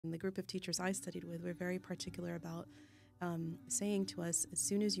And the group of teachers I studied with were very particular about saying to us, as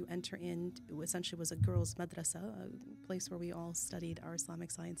soon as you enter in, it essentially was a girls' madrasa, a place where we all studied our Islamic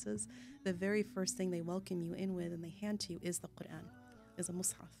sciences, the very first thing they welcome you in with and they hand to you is the Qur'an, is a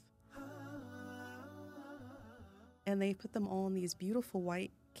mushaf. And they put them all in these beautiful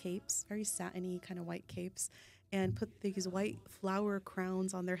white capes, very satiny kind of white capes, and put these white flower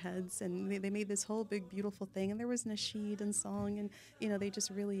crowns on their heads, and they made this whole big beautiful thing, and there was nasheed and song, and they just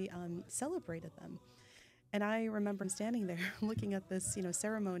really celebrated them. And I remember standing there looking at this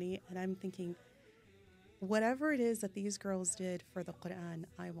ceremony, and I'm thinking, whatever it is that these girls did for the Qur'an,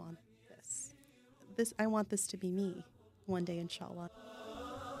 I want this. I want this to be me one day, inshallah.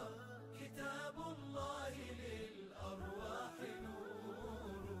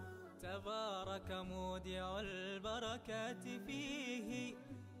 تبارك مودع البركات فيه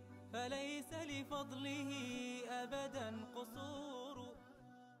فليس لفضله أبدا قصور.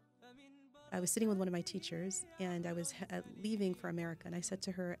 I was sitting with one of my teachers, and I was leaving for America, and I said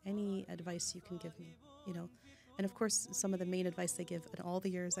to her, any advice you can give me, And of course, some of the main advice they give in all the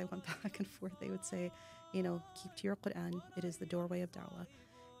years I went back and forth, they would say, keep to your Qur'an. It is the doorway of da'wah.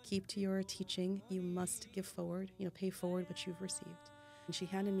 Keep to your teaching. You must give forward, pay forward what you've received. And she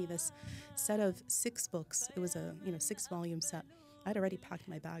handed me this set of 6 books. It was a 6-volume set. I'd already packed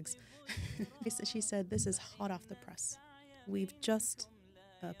my bags. She said, this is hot off the press. We've just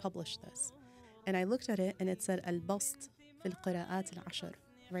published this. And I looked at it, and it said Al-Bast fil Qira'at al-Ashr.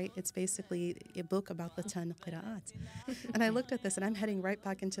 Right? It's basically a book about the 10 qira'at. And I looked at this, and I'm heading right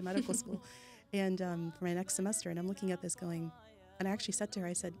back into medical school and for my next semester, and I'm looking at this going, and I actually said to her,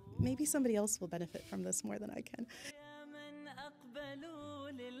 I said, maybe somebody else will benefit from this more than I can.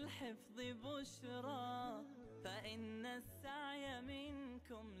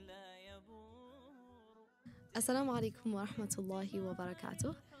 Assalamu alaikum wa rahmatullahi wa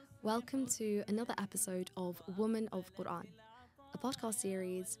barakatuh. Welcome to another episode of Woman of Qur'an, a podcast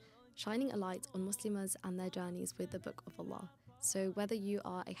series shining a light on Muslims and their journeys with the Book of Allah. So whether you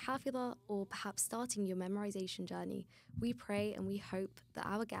are a hafidha or perhaps starting your memorization journey, we pray and we hope that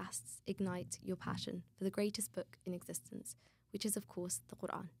our guests ignite your passion for the greatest book in existence, which is of course the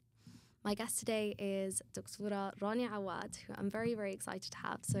Qur'an. My guest today is Dr. Rania Awad, who I'm very, very excited to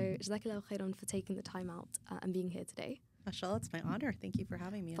have. So Jazakallahu khairan for taking the time out and being here today. MashaAllah, it's my honor. Thank you for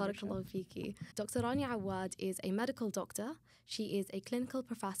having me. Barakallahu fiki. Dr. Rania Awad is a medical doctor. She is a clinical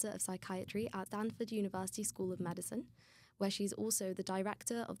professor of psychiatry at Stanford University School of Medicine, where she's also the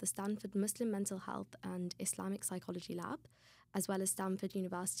director of the Stanford Muslim Mental Health and Islamic Psychology Lab, as well as Stanford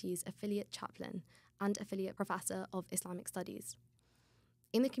University's affiliate chaplain and affiliate professor of Islamic Studies.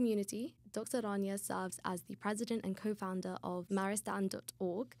 In the community, Dr. Rania serves as the president and co-founder of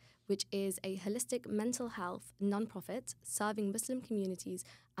Maristan.org, which is a holistic mental health nonprofit serving Muslim communities,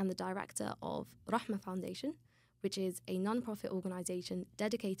 and the director of Rahma Foundation, which is a nonprofit organization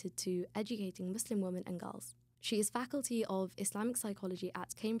dedicated to educating Muslim women and girls. She is faculty of Islamic Psychology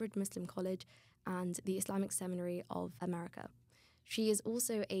at Cambridge Muslim College and the Islamic Seminary of America. She is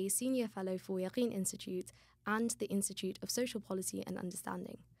also a senior fellow for Yaqeen Institute and the Institute of Social Policy and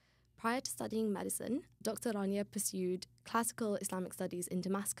Understanding. Prior to studying medicine, Dr. Rania pursued classical Islamic studies in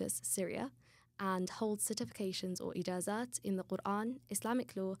Damascus, Syria, and holds certifications or ijazat in the Qur'an,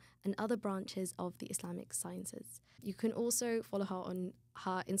 Islamic law, and other branches of the Islamic sciences. You can also follow her on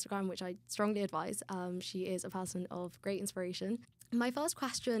her Instagram, which I strongly advise. She is a person of great inspiration. My first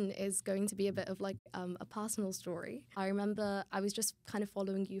question is going to be a bit of like a personal story. I remember I was just kind of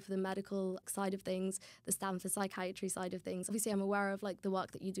following you for the medical side of things, the Stanford psychiatry side of things. Obviously, I'm aware of like the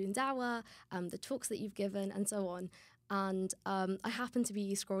work that you do in Dawah, the talks that you've given, and so on. And I happened to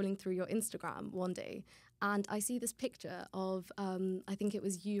be scrolling through your Instagram one day, and I see this picture of, I think it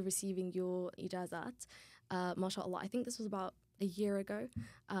was you receiving your ijazat, mashallah. I think this was about a year ago,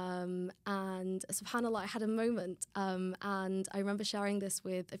 and subhanAllah, I had a moment, and I remember sharing this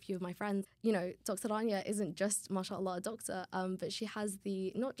with a few of my friends. Dr. Rania isn't just, mashallah, a doctor, but she has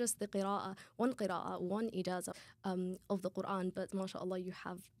not just the one ijazah of the Qur'an, but mashallah, you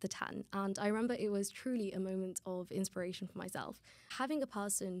have the 10. And I remember it was truly a moment of inspiration for myself. Having a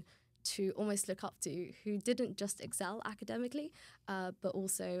person to almost look up to who didn't just excel academically, but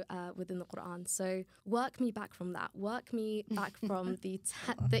also within the Qur'an. So work me back from that. Work me back from the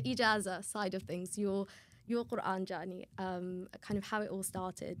ijazah side of things, your Qur'an journey, kind of how it all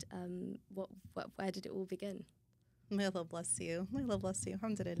started. Where did it all begin? May Allah bless you. May Allah bless you.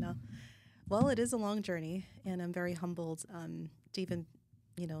 Alhamdulillah. Well, it is a long journey, and I'm very humbled to even,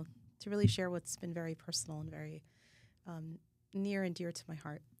 to really share what's been very personal and very near and dear to my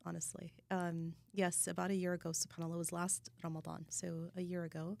heart, honestly. Yes, about a year ago, subhanAllah, was last Ramadan, so a year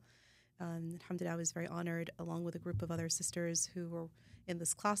ago. Alhamdulillah, I was very honored, along with a group of other sisters who were in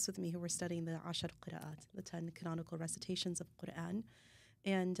this class with me, who were studying the Ashar Qira'at, the 10 canonical recitations of Qur'an.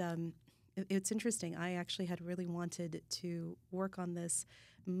 And it's interesting. I actually had really wanted to work on this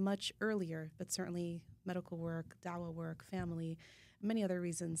much earlier, but certainly medical work, dawah work, family, many other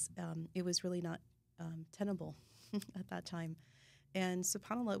reasons, it was really not tenable at that time. And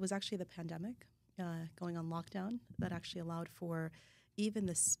subhanAllah, it was actually the pandemic going on lockdown that actually allowed for even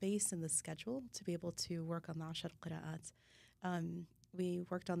the space and the schedule to be able to work on the Ashar Qira'at. We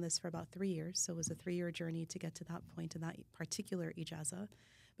worked on this for about 3 years, so it was a 3-year journey to get to that point in that particular ijazah.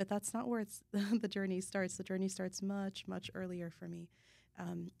 But that's not where the journey starts. The journey starts much, much earlier for me.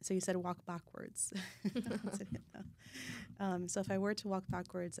 So you said walk backwards. So if I were to walk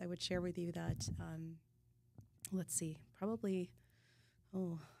backwards, I would share with you that, let's see, probably,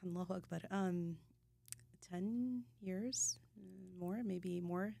 Allahu Akbar, 10 years, maybe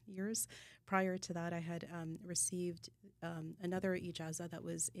more years. Prior to that, I had received another ijazah that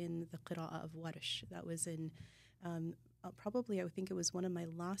was in the qira'ah of Warsh. That was in probably, I would think it was one of my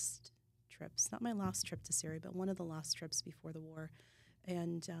last trips, not my last trip to Syria, but one of the last trips before the war.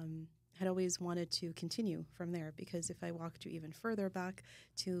 And had always wanted to continue from there, because if I walked you even further back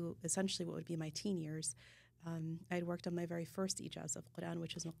to essentially what would be my teen years, I had worked on my very first ijazah of Qur'an,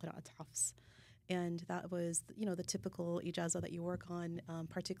 which is Qira'at Hafs. And that was, the typical ijazah that you work on,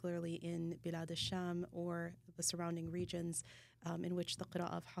 particularly in Bilad al-Sham or the surrounding regions, in which the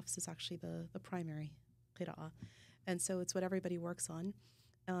Qira'ah of Hafs is actually the primary Qira'ah. And so it's what everybody works on.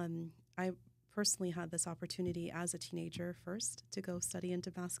 I personally had this opportunity as a teenager first to go study in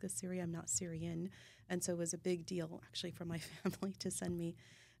Damascus, Syria. I'm not Syrian. And so it was a big deal, actually, for my family to send me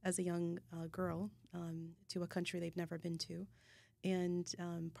as a young girl to a country they've never been to. And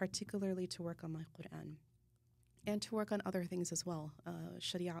particularly to work on my Qur'an and to work on other things as well,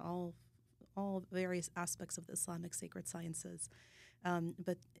 Sharia, all various aspects of the Islamic sacred sciences.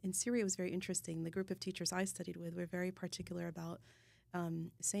 But in Syria, it was very interesting. The group of teachers I studied with were very particular about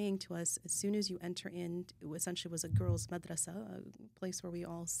saying to us, as soon as you enter in, it essentially was a girls' madrasa, a place where we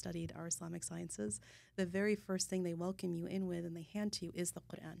all studied our Islamic sciences, the very first thing they welcome you in with and they hand to you is the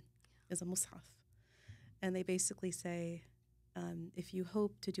Qur'an, is a mushaf. And they basically say, if you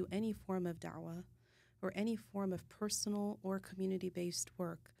hope to do any form of da'wah or any form of personal or community-based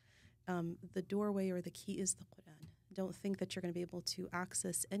work, the doorway or the key is the Qur'an. Don't think that you're going to be able to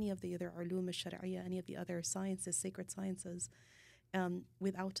access any of the other ulum al-shar'iyya, any of the other sciences, sacred sciences,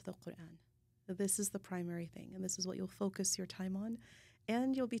 without the Qur'an. This is the primary thing, and this is what you'll focus your time on.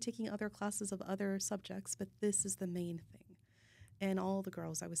 And you'll be taking other classes of other subjects, but this is the main thing. And all the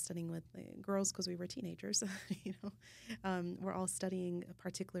girls I was studying with, girls because we were teenagers, we're all studying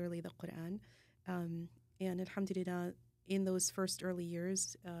particularly the Qur'an. And alhamdulillah, in those first early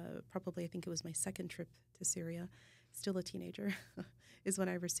years, probably I think it was my second trip to Syria, still a teenager, is when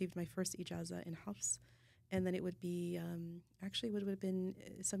I received my first ijazah in Hafs. And then it would be, actually it would have been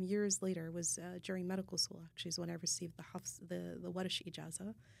some years later, was during medical school, actually, is when I received the Hafs, the Warsh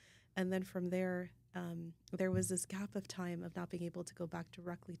ijazah. And then from there, there was this gap of time of not being able to go back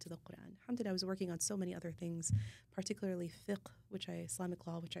directly to the Qur'an. Alhamdulillah, I was working on so many other things, particularly fiqh, Islamic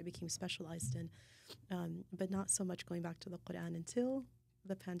law, which I became specialized in, but not so much going back to the Qur'an until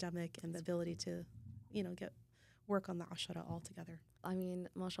the pandemic and the ability to, get work on the ashara altogether. I mean,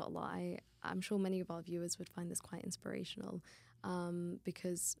 mashallah, I'm sure many of our viewers would find this quite inspirational,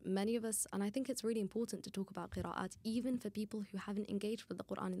 because many of us, and I think it's really important to talk about qira'at even for people who haven't engaged with the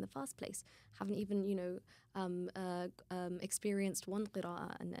Qur'an in the first place, haven't even, experienced one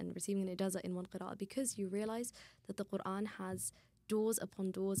qira'ah and receiving an ijazah in one qira'ah, because you realize that the Qur'an has doors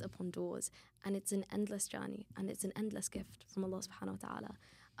upon doors upon doors, and it's an endless journey, and it's an endless gift from Allah subhanahu wa ta'ala.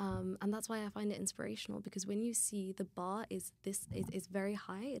 And that's why I find it inspirational, because when you see the bar is very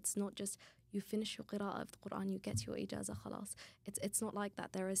high, it's not just you finish your qira'ah of the Qur'an, you get your ijazah, khalas. It's not like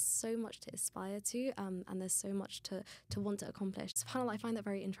that. There is so much to aspire to, and there's so much to want to accomplish. SubhanAllah, I find that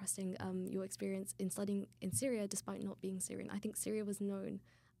very interesting, your experience in studying in Syria despite not being Syrian. I think Syria was known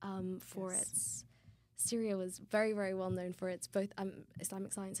for its... Syria was very, very well known for its both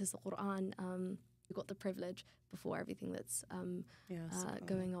Islamic sciences, the Qur'an. We got the privilege before everything that's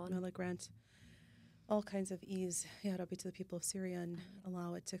going on. May Allah grant all kinds of ease, Ya Rabbi, to the people of Syria, and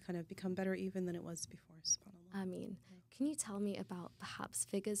allow it to kind of become better even than it was before, subhanAllah. Ameen. Can you tell me about perhaps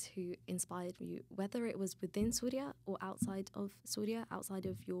figures who inspired you, whether it was within Syria or outside of Syria, outside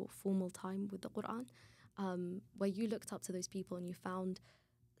of your formal time with the Qur'an, where you looked up to those people and you found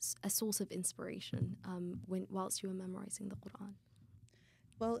a source of inspiration whilst you were memorizing the Qur'an?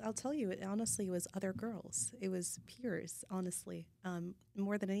 Well, I'll tell you, it honestly was other girls. It was peers, honestly,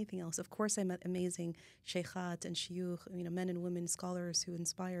 more than anything else. Of course, I met amazing sheikhat and shuyukh, men and women scholars who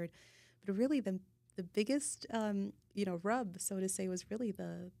inspired. But really, the biggest, rub, so to say, was really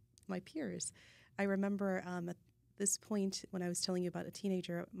my peers. I remember at this point, when I was telling you about a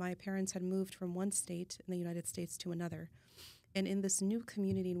teenager, my parents had moved from one state in the United States to another. And in this new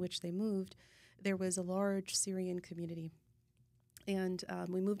community in which they moved, there was a large Syrian community. And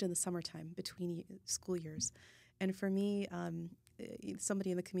we moved in the summertime between school years. And for me,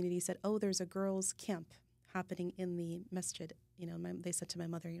 somebody in the community said, oh, there's a girls' camp happening in the masjid. They said to my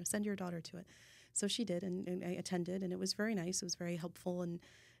mother, send your daughter to it. So she did, and I attended, and it was very nice. It was very helpful. And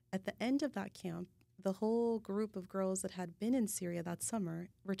at the end of that camp, the whole group of girls that had been in Syria that summer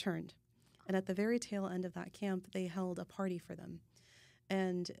returned. And at the very tail end of that camp, they held a party for them.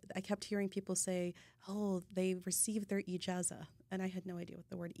 And I kept hearing people say, oh, they received their ijazah. And I had no idea what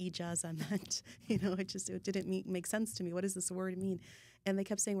the word ijazah meant. It didn't make sense to me. What does this word mean? And they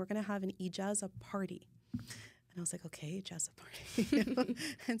kept saying, we're going to have an ijazah party. And I was like, okay, ijazah party.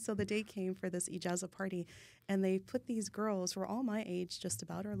 And so the day came for this ijazah party. And they put these girls, who were all my age, just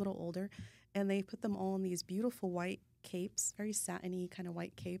about, or a little older, and they put them all in these beautiful white capes, very satiny kind of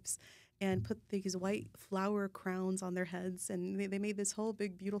white capes, and put these white flower crowns on their heads. And they made this whole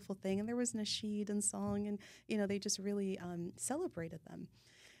big, beautiful thing. And there was nasheed and song. And, they just really celebrated them.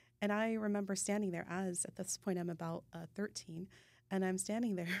 And I remember standing there at this point, I'm about 13. And I'm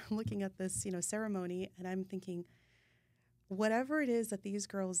standing there looking at this, ceremony. And I'm thinking, whatever it is that these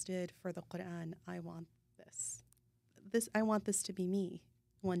girls did for the Qur'an, I want this. I want this to be me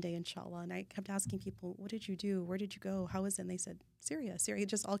one day, inshallah. And I kept asking people, what did you do? Where did you go? How is it? And they said, Syria. It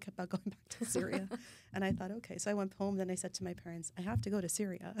just all kept on going back to Syria. And I thought, okay. So I went home. Then I said to my parents, I have to go to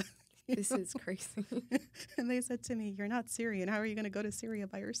Syria. This is crazy. And they said to me, you're not Syrian. How are you going to go to Syria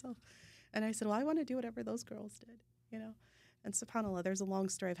by yourself? And I said, well, I want to do whatever those girls did, And subhanAllah, there's a long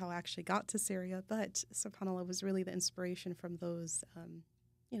story of how I actually got to Syria. But subhanAllah was really the inspiration from those,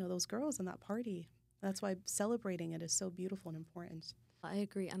 those girls in that party. That's why celebrating it is so beautiful and important. I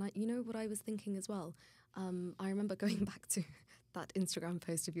agree. And what I was thinking as well, I remember going back to that Instagram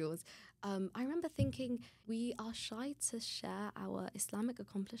post of yours. I remember thinking we are shy to share our Islamic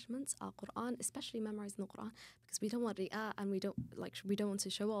accomplishments, our Qur'an, especially memorizing the Qur'an, because we don't want ri'ah and we don't want to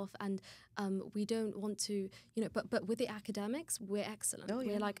show off, and we don't want to, but with the academics, we're excellent. Oh,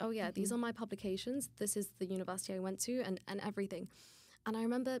 yeah. We're like, oh yeah, these are my publications. This is the university I went to and everything. And I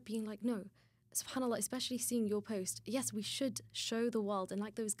remember being like, no, subhanAllah, especially seeing your post, yes, we should show the world, and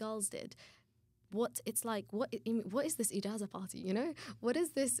like those girls did, what it's like, what is this ijazah party, What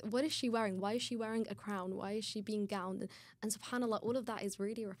is this? What is she wearing? Why is she wearing a crown? Why is she being gowned? And subhanAllah, all of that is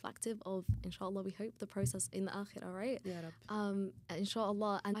really reflective of, inshallah, we hope, the process in the akhirah, right? Yeah.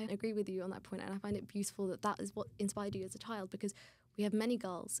 Inshallah. And I agree with you on that point, and I find it beautiful that is what inspired you as a child, because we have many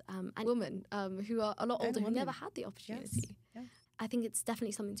girls and women who are a lot older, who never had the opportunity. Yes. I think it's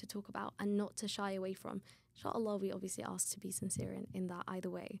definitely something to talk about and not to shy away from. Inshallah, we obviously ask to be sincere in that either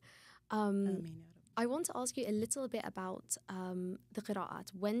way. I want to ask you a little bit about the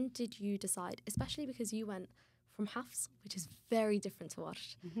qira'at. When did you decide, especially because you went from Hafs, which is very different to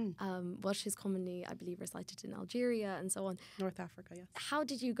Warsh. Warsh is commonly, I believe, recited in Algeria and so on. North Africa, yes. How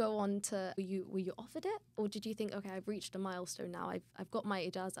did you go on to, were you offered it? Or did you think, okay, I've reached a milestone now, I've got my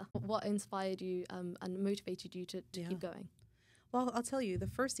ijazah? What inspired you and motivated you to keep going? Well, I'll tell you, the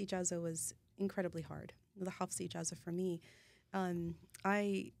first ijazah was incredibly hard. The Hafs ijazah for me.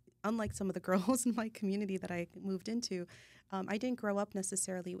 Unlike some of the girls in my community that I moved into, I didn't grow up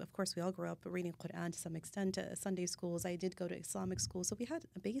necessarily, of course we all grew up reading Qur'an to some extent, Sunday schools. I did go to Islamic schools, so we had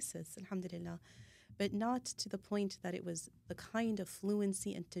a basis, alhamdulillah, but not to the point that it was the kind of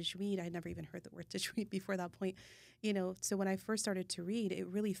fluency and tajweed. I never even heard the word tajweed before that point. So when I first started to read, it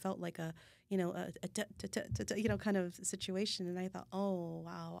really felt like a kind of situation. And I thought, oh,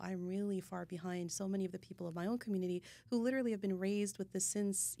 wow, I'm really far behind so many of the people of my own community who literally have been raised with this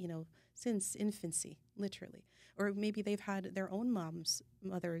since infancy, literally. Or maybe they've had their own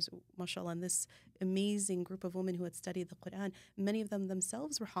mothers, mashallah, and this amazing group of women who had studied the Qur'an. Many of them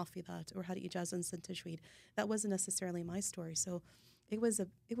themselves were hafidat or had ijazahs and tajweed. That wasn't necessarily my story. So it was a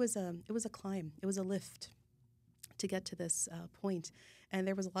climb. It was a lift to get to this point. And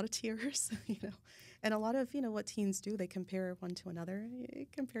there was a lot of tears, and a lot of, what teens do. They compare one to another. You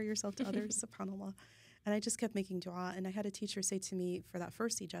compare yourself to others, subhanAllah. And I just kept making dua. And I had a teacher say to me, for that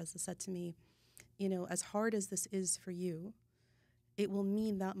first ijazah, said to me, as hard as this is for you, it will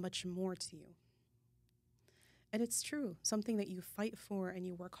mean that much more to you. And it's true, something that you fight for and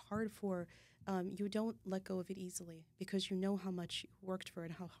you work hard for, you don't let go of it easily because you know how much you worked for it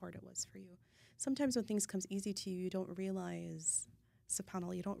and how hard it was for you. Sometimes when things comes easy to you, you don't realize,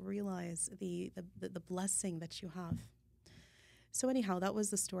 subhanAllah, you don't realize the blessing that you have. So anyhow, that was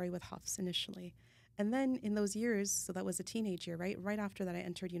the story with Hafs initially. And then in those years, so that was a teenage year, right? Right after that, I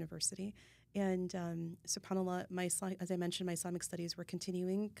entered university. And subhanAllah, as I mentioned, my Islamic studies were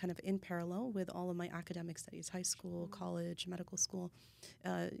continuing kind of in parallel with all of my academic studies, high school, college, medical school,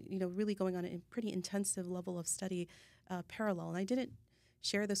 really going on a pretty intensive level of study parallel. And I didn't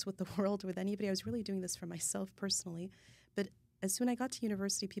share this with the world, with anybody. I was really doing this for myself personally. But as soon as I got to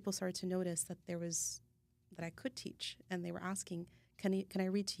university, people started to notice that that I could teach. And they were asking, can I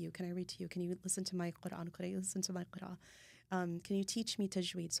read to you? Can I read to you? Can you listen to my Qur'an? Can I listen to my Qur'an? Can you teach me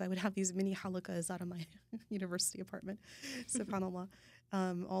tajweed? So I would have these mini halakas out of my university apartment, subhanAllah.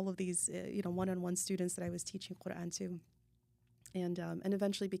 All of these, one-on-one students that I was teaching Qur'an to, and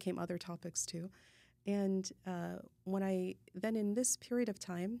eventually became other topics too. And then in this period of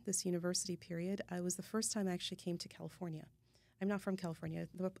time, this university period, I was the first time I actually came to California. I'm not from California.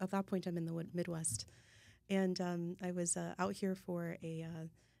 At that point, I'm in the Midwest. And I was out here for an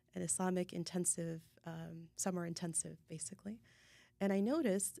Islamic intensive, summer intensive, basically. And I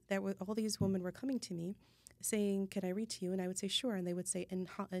noticed that all these women were coming to me saying, can I read to you? And I would say, sure. And they would say, in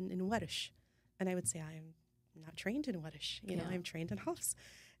Warish. And I would say, I'm not trained in Warish. I'm trained in Hafs.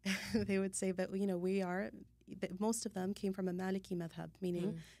 They would say, but, most of them came from a Maliki madhab,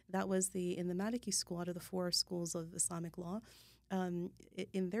 meaning that was in the Maliki school, out of the 4 schools of Islamic law,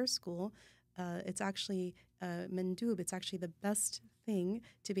 in their school, it's actually mandub. It's actually the best thing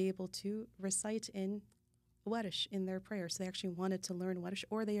to be able to recite in Warish in their prayer. So they actually wanted to learn Warish,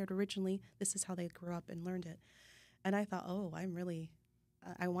 or they had originally, this is how they grew up and learned it. And I thought,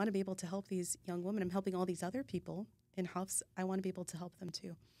 I want to be able to help these young women. I'm helping all these other people in Hafs. I want to be able to help them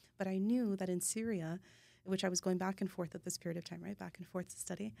too. But I knew that in Syria, which I was going back and forth at this period of time, right, back and forth to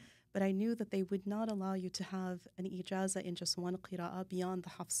study, but I knew that they would not allow you to have an ijazah in just one qira'ah beyond the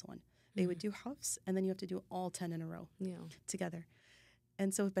Hafs one. They would do Hafs, and then you have to do all 10 in a row together.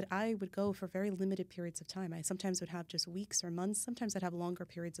 And so, but I would go for very limited periods of time. I sometimes would have just weeks or months. Sometimes I'd have longer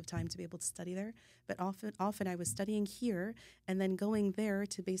periods of time to be able to study there. But often I was studying here and then going there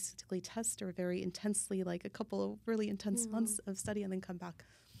to basically test her very intensely, like a couple of really intense months of study, and then come back.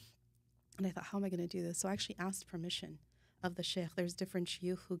 And I thought, how am I going to do this? So I actually asked permission of the sheikh. There's different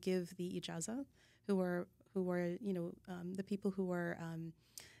shuyukh who give the ijazah, who are the people who are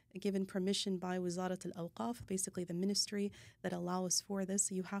given permission by Wizarat al-Awqaf, basically the ministry that allow us for this.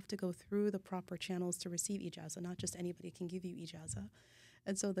 So you have to go through the proper channels to receive ijazah. Not just anybody can give you ijazah.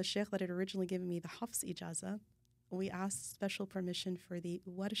 And so the sheikh that had originally given me the Hafs ijazah, we asked special permission for the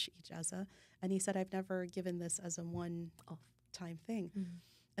Warsh ijazah, and he said, I've never given this as a one-off time thing.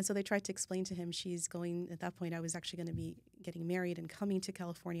 And so they tried to explain to him, at that point I was actually going to be getting married and coming to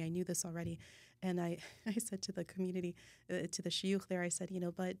California. I knew this already. And I said to the community, to the shuyukh there, I said,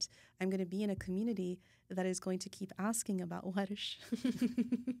 but I'm going to be in a community that is going to keep asking about Warish.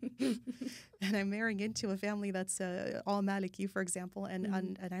 And I'm marrying into a family that's all Maliki, for example, and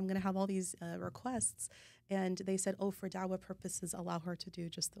I'm going to have all these requests. And they said, for da'wah purposes, allow her to do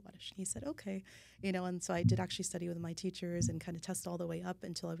just the Warish. He said, okay. And so I did actually study with my teachers and kind of test all the way up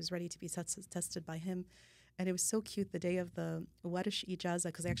until I was ready to be tested by him. And it was so cute the day of the Warish ijazah,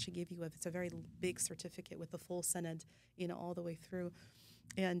 because I actually gave you it's a very big certificate with the full sanad, all the way through.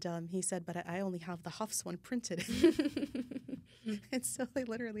 And he said, but I only have the Hafs one printed. And so I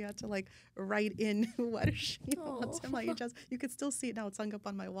literally had to write in Warish, onto my ijazah. You could still see it now. It's hung up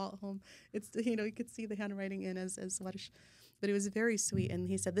on my wall at home. It's, you could see the handwriting in as Warish. But it was very sweet. And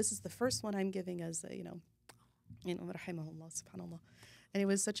he said, this is the first one I'm giving as, rahimahullah, subhanAllah. And it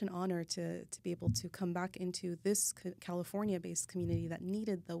was such an honor to be able to come back into this California-based community that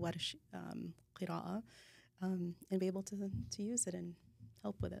needed the Warsh qira'ah and be able to use it and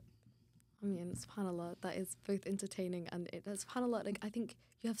help with it. I mean, subhanAllah, that is both entertaining and subhanAllah, I think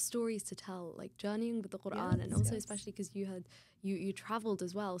you have stories to tell, journeying with the Qur'an, and also especially because you traveled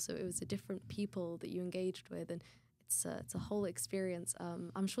as well, so it was a different people that you engaged with, and it's a whole experience.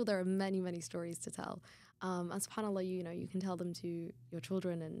 I'm sure there are many, many stories to tell. And subhanAllah, you can tell them to your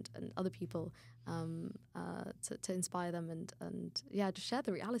children and other people to inspire them and to share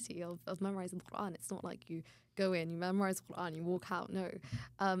the reality of memorizing the Qur'an. It's not like you go in, you memorize the Qur'an, you walk out, no.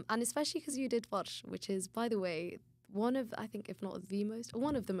 And especially because you did Warsh, which is, by the way, one of, I think, if not the most,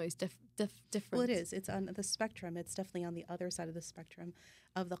 one of the most different. Well, it is. It's on the spectrum. It's definitely on the other side of the spectrum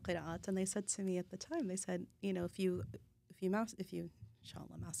of the qira'at. And they said to me at the time, they said, if you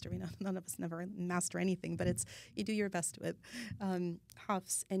inshallah, master. None of us never master anything, but you do your best with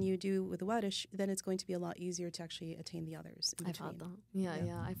hafs and you do with warish, then it's going to be a lot easier to actually attain the others in I've between. heard that.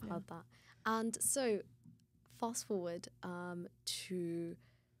 Yeah, I've heard that. And so fast forward to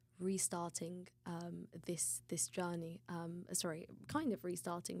restarting this journey, kind of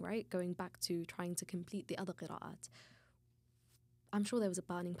restarting, right? Going back to trying to complete the other qira'at. I'm sure there was a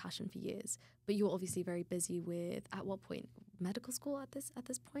burning passion for years, but you were obviously very busy with, at what point, medical school at this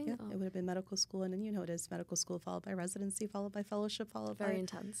point? Yeah, it would have been medical school, and then you know it is medical school followed by residency, followed by fellowship, followed very by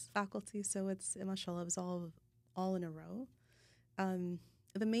intense faculty. So it's, mashallah, it was all in a row.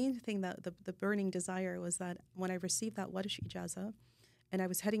 The main thing that the burning desire was that when I received that warish ijaza, and I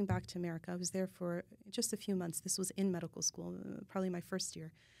was heading back to America, I was there for just a few months. This was in medical school, probably my first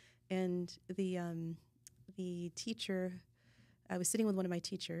year, and the teacher. I was sitting with one of my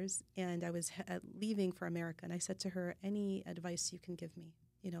teachers, and I was leaving for America, and I said to her, any advice you can give me,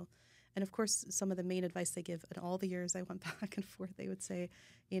 you know. And of course, some of the main advice they give, in all the years I went back and forth, they would say,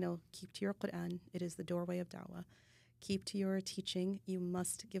 you know, keep to your Qur'an. It is the doorway of da'wah. Keep to your teaching. You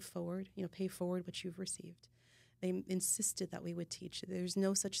must give forward, you know, pay forward what you've received. They insisted that we would teach. There's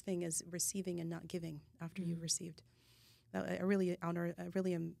no such thing as receiving and not giving after you've received. I really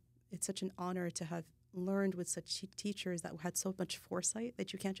am, it's such an honor to have learned with such teachers that had so much foresight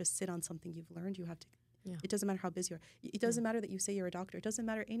that you can't just sit on something you've learned. You have to, it doesn't matter how busy you are. It doesn't matter that you say you're a doctor. It doesn't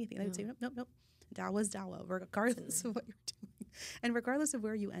matter anything. They would say, nope. Da'wah is da'wah, regardless of what you're doing. And regardless of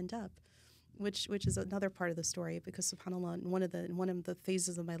where you end up, which is another part of the story, because subhanAllah, in one of the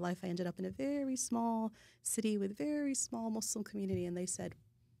phases of my life, I ended up in a very small city with very small Muslim community, and they said,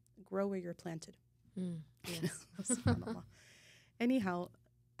 grow where you're planted. Yes. SubhanAllah. Anyhow,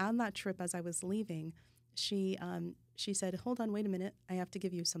 on that trip, as I was leaving, she said, hold on, wait a minute, I have to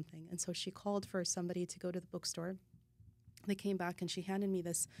give you something. And so she called for somebody to go to the bookstore. They came back and she handed me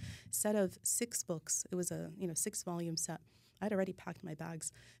this set of 6 books. It was a 6-volume set. I'd already packed my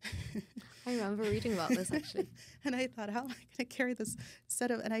bags. I remember reading about this, actually. And I thought, how am I going to carry this set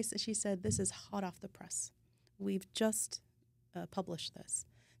of, and she said, this is hot off the press. We've just published this.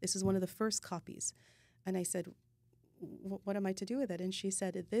 This is one of the first copies. And I said, what am I to do with it? And she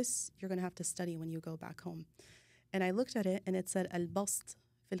said, this you're going to have to study when you go back home. And I looked at it and it said, Al-Bast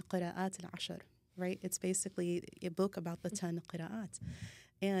fil Qira'at al-Ashar, right? It's basically a book about the 10 qira'at.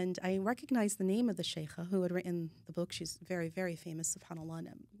 And I recognized the name of the sheikha who had written the book. She's very, very famous, subhanAllah,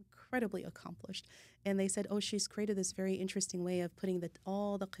 and incredibly accomplished. And they said, she's created this very interesting way of putting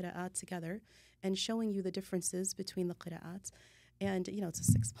all the qira'at together and showing you the differences between the qira'at. And, it's a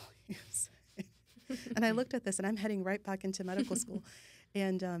 6 volumes. And I looked at this, and I'm heading right back into medical school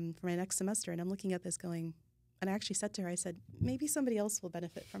and for my next semester. And I'm looking at this going, and I actually said to her, I said, maybe somebody else will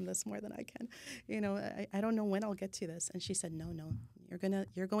benefit from this more than I can. I don't know when I'll get to this. And she said, no,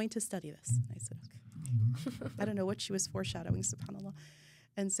 you're going to study this. And I said, okay. I don't know what she was foreshadowing, subhanAllah.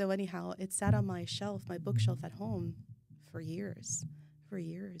 And so anyhow, it sat on my bookshelf at home for years.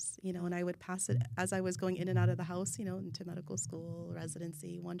 And I would pass it as I was going in and out of the house, into medical school,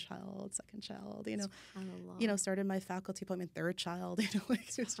 residency, 1 child, 2nd child, started my faculty appointment, 3rd child, it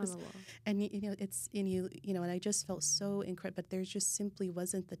was just, and and I just felt so incredible, but there just simply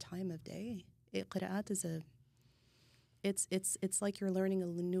wasn't the time of day. Qira'at is it's like you're learning a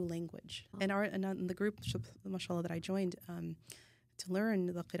new language. And in the group, mashallah, that I joined, to learn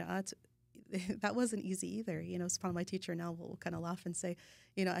the qira'at, that wasn't easy either. SubhanAllah, my teacher now will kind of laugh and say,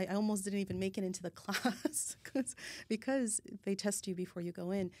 I almost didn't even make it into the class because they test you before you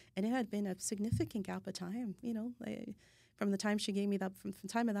go in. And it had been a significant gap of time, from the time she gave me that, from the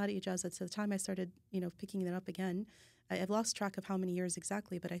time of that ijazah to the time I started, picking it up again. I've lost track of how many years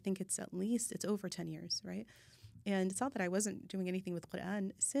exactly, but I think it's over 10 years, right? And it's not that I wasn't doing anything with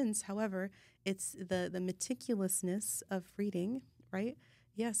Qur'an since, however, it's the meticulousness of reading, right?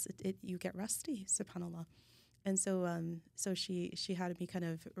 Yes, you get rusty, subhanAllah. And so she had me kind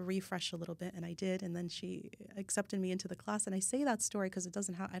of refresh a little bit, and I did, and then she accepted me into the class. And I say that story because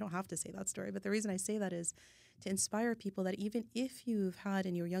I don't have to say that story, but the reason I say that is to inspire people that even if you've had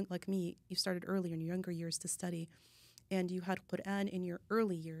like me, you started earlier in your younger years to study, and you had Qur'an in your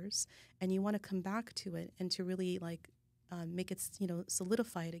early years, and you want to come back to it and to really make it,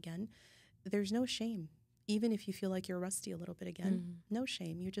 solidify it again, there's no shame. Even if you feel like you're rusty a little bit again, no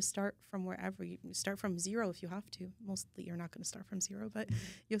shame. You just start from wherever. You start from 0 if you have to. Mostly you're not going to start from 0, but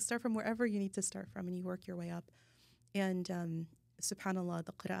you'll start from wherever you need to start from, and you work your way up. And subhanAllah,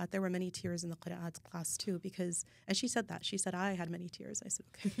 the qira'at, there were many tears in the qira'at class too, and she said that. She said, I had many tears. I said,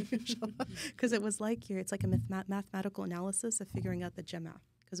 okay, because it was it's like a mathematical analysis of figuring out the jama',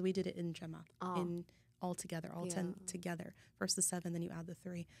 because we did it in jama', in all together, all Yeah. 10 together. First the 7, then you add the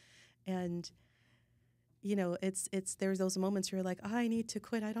 3. And, you know, there's those moments where you're like, I need to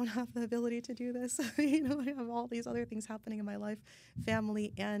quit. I don't have the ability to do this. You know, I have all these other things happening in my life,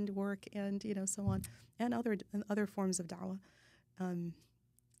 family and work and, you know, so on, and other forms of da'wah.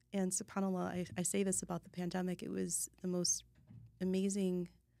 And subhanAllah, I say this about the pandemic. It was the most amazing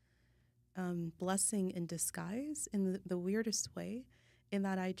blessing in disguise in the weirdest way, in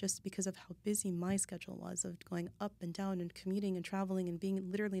that I just, because of how busy my schedule was of going up and down and commuting and traveling and being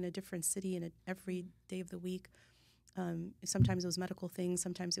literally in a different city every day of the week. Sometimes it was medical things,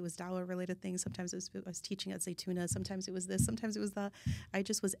 sometimes it was dawah related things, sometimes I was teaching at Zaytuna, sometimes it was this, sometimes it was that. I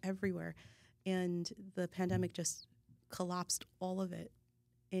just was everywhere. And the pandemic just collapsed all of it.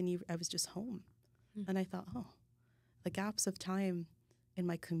 And I was just home. And I thought, oh, the gaps of time in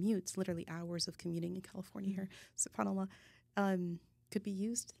my commutes, literally hours of commuting in California here, subhanAllah, could be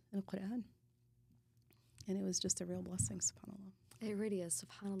used in the Qur'an. And it was just a real blessing, subhanAllah. It really is,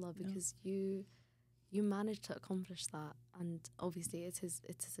 subhanAllah, because you managed to accomplish that. And obviously it is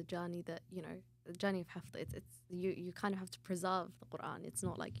a journey that, you know, the journey of hafd, it's you kind of have to preserve the Qur'an. It's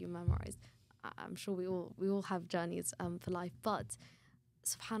not like you memorize. I'm sure we all have journeys for life, but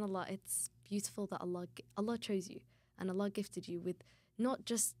subhanAllah, it's beautiful that Allah chose you, and Allah gifted you with not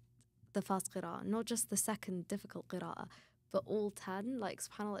just the first qira'ah, not just the second difficult qira'ah, but all 10. Like,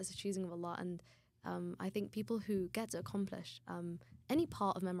 subhanAllah, it's a choosing of Allah. And I think people who get to accomplish any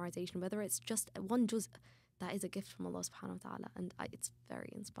part of memorization, whether it's just one juz, that is a gift from Allah subhanahu wa ta'ala. And it's very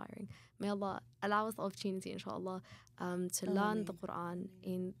inspiring. May Allah allow us the opportunity, inshallah, to learn the Qur'an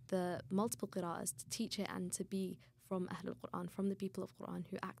in the multiple qira'ahs, to teach it and to be from Ahlul Qur'an, from the people of Qur'an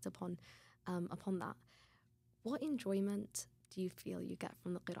who act upon that. What enjoyment do you feel you get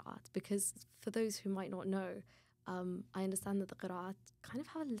from the qira'at? Because for those who might not know, I understand that the qira'at kind of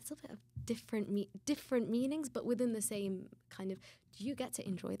have a little bit of different meanings, but within the same kind of. Do you get to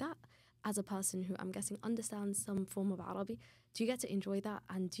enjoy that as a person who, I'm guessing, understands some form of Arabic? Do you get to enjoy that,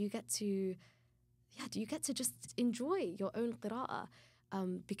 and do you get to just enjoy your own qira'ah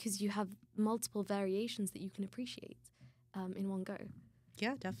because you have multiple variations that you can appreciate in one go?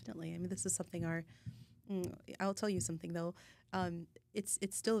 Yeah, definitely. I mean, this is something I'll tell you something though. It's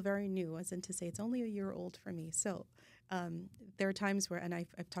still very new, as in to say it's only a year old for me. So there are times where, and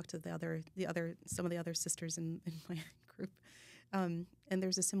I've talked to some of the other sisters in my group, and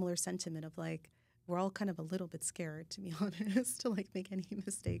there's a similar sentiment of like, we're all kind of a little bit scared, to be honest, to like make any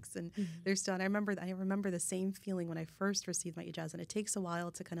mistakes. And there's still, and I remember the same feeling when I first received my ijazah. And it takes a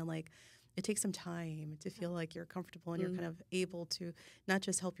while to kind of like, it takes some time to feel like you're comfortable and you're kind of able to not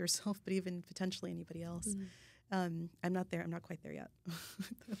just help yourself, but even potentially anybody else. I'm not there. I'm not quite there yet.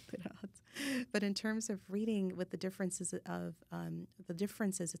 But in terms of reading with the differences,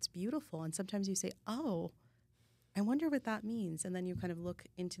 it's beautiful. And sometimes you say, oh, I wonder what that means. And then you kind of look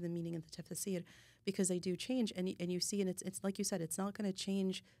into the meaning of the tafsir, because they do change. And you see, and it's like you said, it's not going to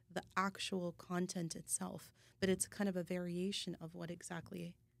change the actual content itself, but it's kind of a variation of what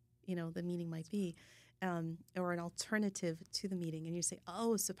exactly, you know, the meaning might be, or an alternative to the meaning. And you say,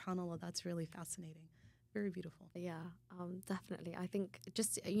 oh, subhanAllah, that's really fascinating. Very beautiful. Yeah, definitely. I think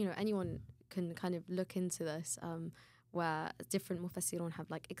just, you know, anyone can kind of look into this, where different mufassirun have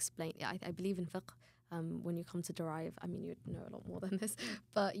like explained. I believe in fiqh, when you come to derive, I mean, you know a lot more than this,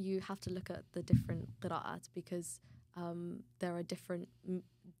 but you have to look at the different qira'at, because there are different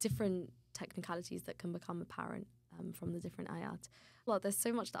technicalities that can become apparent from the different ayat. Well, there's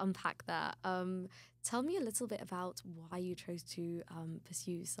so much to unpack there. Tell me a little bit about why you chose to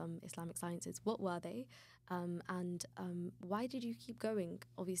pursue some Islamic sciences. What were they? And why did you keep going?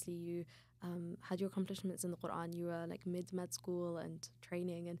 Obviously, you had your accomplishments in the Qur'an. You were like med school and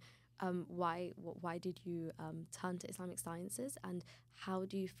training. And why did you turn to Islamic sciences? And how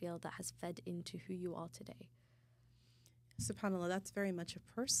do you feel that has fed into who you are today? SubhanAllah, that's very much a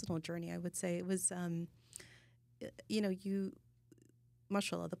personal journey, I would say. It was,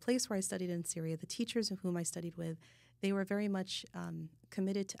 mashallah, the place where I studied in Syria, the teachers of whom I studied with, they were very much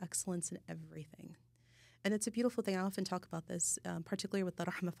committed to excellence in everything. And it's a beautiful thing. I often talk about this, particularly with the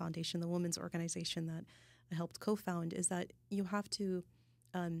Rahma Foundation, the women's organization that I helped co-found, is that you have to,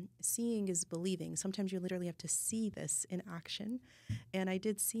 seeing is believing. Sometimes you literally have to see this in action. And I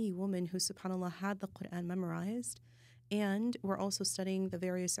did see women who, subhanAllah, had the Qur'an memorized and were also studying the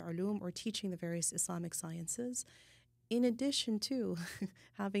various ulum or teaching the various Islamic sciences, in addition to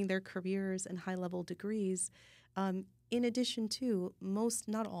having their careers and high-level degrees, in addition to most,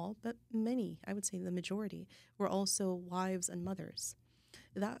 not all, but many, I would say the majority, were also wives and mothers.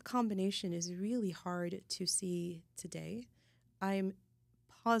 That combination is really hard to see today. I'm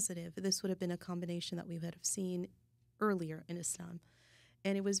positive this would have been a combination that we would have seen earlier in Islam.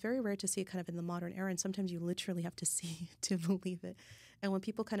 And it was very rare to see it kind of in the modern era. And sometimes you literally have to see to believe it. And when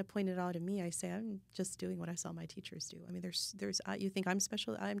people kind of point it out to me, I say, I'm just doing what I saw my teachers do. I mean, you think I'm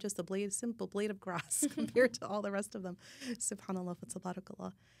special? I'm just a simple blade of grass compared to all the rest of them. Subhanallah wa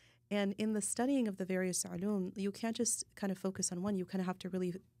tabarakallah. And in the studying of the various ulum, you can't just kind of focus on one. You kind of have to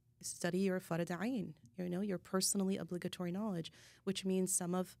really study your farad ayn, your personally obligatory knowledge, which means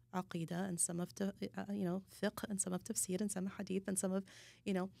some of aqidah and some of fiqh and some of tafsir and some of hadith and some of,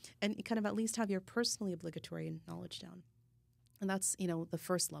 and kind of at least have your personally obligatory knowledge down. And that's, the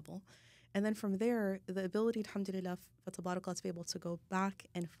first level. And then from there, the ability, alhamdulillah, tabarakallah, to be able to go back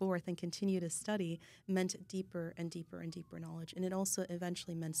and forth and continue to study meant deeper and deeper and deeper knowledge. And it also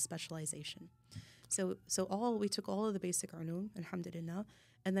eventually meant specialization. So we took all of the basic ulum, alhamdulillah.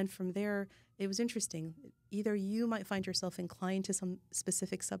 And then from there, it was interesting. Either you might find yourself inclined to some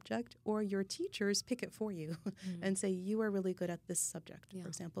specific subject, or your teachers pick it for you and say, you are really good at this subject. For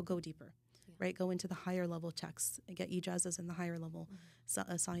example, go deeper. Right, go into the higher level texts and get ijazas in the higher level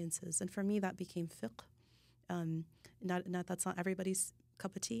sciences. And for me, that became fiqh. That's not everybody's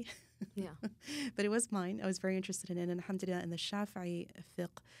cup of tea, but it was mine. I was very interested in it. And alhamdulillah, in the Shafi'i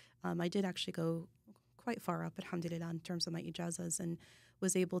fiqh, I did actually go quite far up, alhamdulillah, in terms of my ijazas, and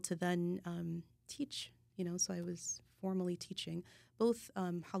was able to then teach. So I was formally teaching both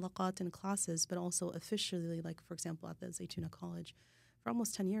halaqat and classes, but also officially, like for example, at the Zaytuna College. For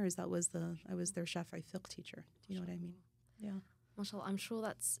almost 10 years, I was their Shafi'i fiqh teacher. Do you know what I mean? Yeah. MashaAllah, I'm sure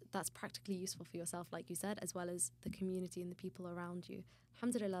that's practically useful for yourself, like you said, as well as the community and the people around you.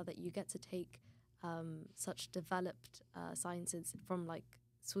 Alhamdulillah that you get to take such developed sciences from like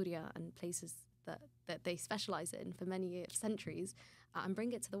Syria and places that they specialize in for many centuries and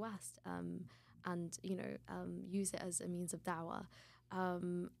bring it to the West and use it as a means of da'wah.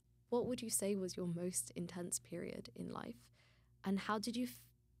 What would you say was your most intense period in life? And how did you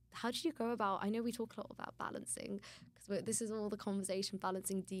go about, I know we talk a lot about balancing, because this is all the conversation,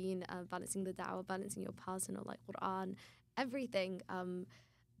 balancing deen, balancing the da'wah, balancing your personal, like Qur'an, everything.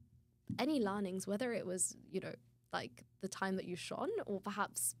 Any learnings, whether it was, like the time that you shone, or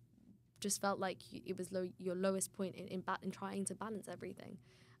perhaps just felt like it was your lowest point in trying to balance everything.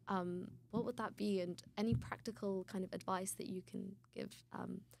 What would that be? And any practical kind of advice that you can give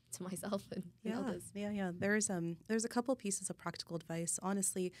to myself and others? Yeah. There's a couple pieces of practical advice.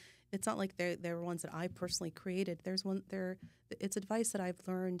 Honestly, it's not like they're ones that I personally created. It's advice that I've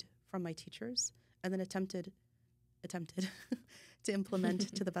learned from my teachers and then attempted to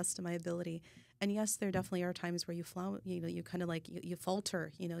implement to the best of my ability. And yes, there definitely are times where you you kind of like you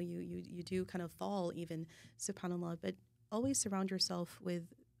falter, you do kind of fall even, subhanAllah. But always surround yourself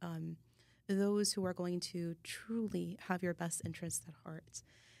with those who are going to truly have your best interests at heart.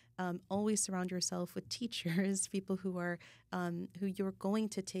 Always surround yourself with teachers, people who are who you're going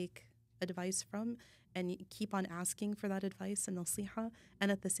to take advice from, and keep on asking for that advice and nasiha,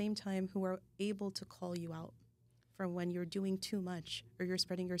 and at the same time who are able to call you out from when you're doing too much, or you're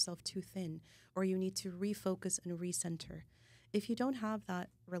spreading yourself too thin, or you need to refocus and recenter. If you don't have that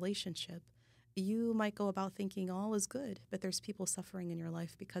relationship, you might go about thinking all is good, but there's people suffering in your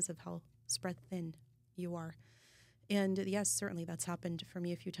life because of how spread thin you are. And yes, certainly that's happened for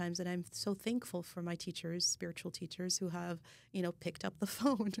me a few times. And I'm so thankful for my teachers, spiritual teachers, who have, picked up the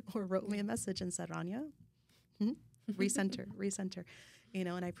phone or wrote me a message and said, Rania, recenter,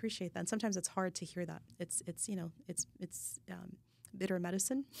 and I appreciate that. And sometimes it's hard to hear that. It's bitter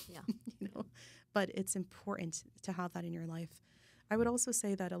medicine, but it's important to have that in your life. I would also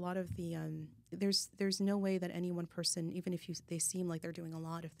say that a lot of the there's no way that any one person, even if they seem like they're doing a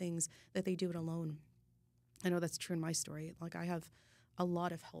lot of things, that they do it alone. I know that's true in my story. Like, I have a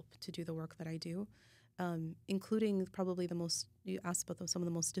lot of help to do the work that I do, including probably you asked about some of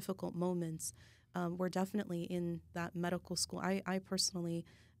the most difficult moments. Were definitely in that medical school. I personally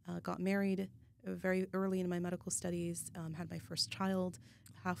got married very early in my medical studies, had my first child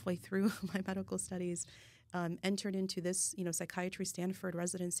halfway through my medical studies, entered into this, psychiatry Stanford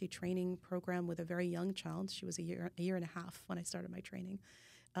residency training program with a very young child. She was a year and a half when I started my training.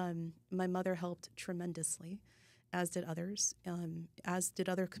 My mother helped tremendously, as did others, as did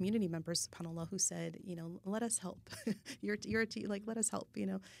other community members, subhanAllah, who said, let us help. Let us help,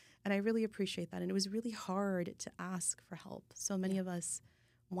 And I really appreciate that. And it was really hard to ask for help. So many of us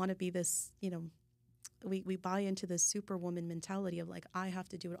want to be this, we buy into this superwoman mentality of like, I have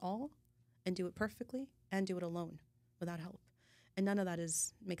to do it all and do it perfectly and do it alone without help. And none of that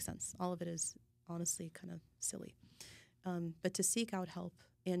makes sense. All of it is honestly kind of silly. But to seek out help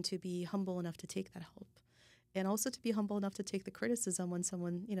and to be humble enough to take that help And also to be humble enough to take the criticism when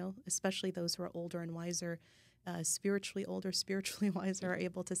someone, especially those who are older and wiser, spiritually older, spiritually wiser, are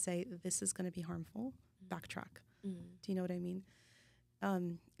able to say, this is going to be harmful, backtrack. Do you know what I mean?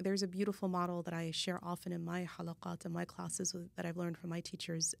 There's a beautiful model that I share often in my halaqat and my classes that I've learned from my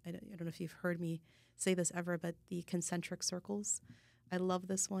teachers. I don't know if you've heard me say this ever, but the concentric circles. I love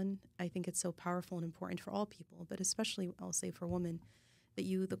this one. I think it's so powerful and important for all people, but especially, I'll say, for women, that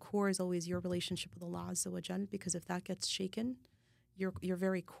the core is always your relationship with Allah Azza wa Jal, because if that gets shaken, your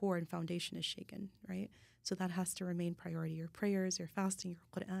very core and foundation is shaken, right? So that has to remain priority. Your prayers, your fasting, your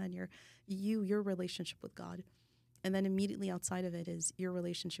Qur'an, your relationship with God. And then immediately outside of it is your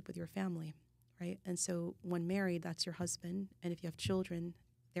relationship with your family, right? And so when married, that's your husband. And if you have children,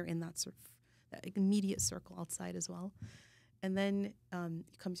 they're in that sort of that immediate circle outside as well. And then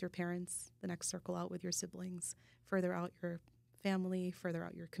comes your parents, the next circle out with your siblings, further out your family, further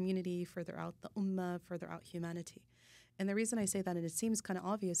out your community, further out the ummah, further out humanity. And the reason I say that, and it seems kind of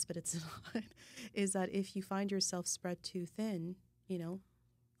obvious, but it's not, is that if you find yourself spread too thin,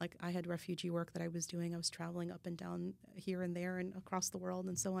 like I had refugee work that I was doing, I was traveling up and down here and there and across the world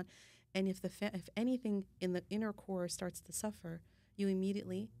and so on. And if anything in the inner core starts to suffer, you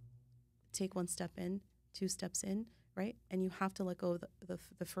immediately take one step in, 2 steps in, right? And you have to let go of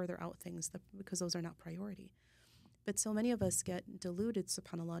the further out things because those are not priority. But so many of us get deluded,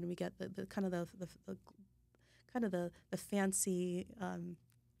 subhanAllah, and we get the fancy,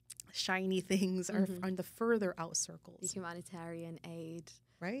 shiny things are on the further out circles. The humanitarian aid,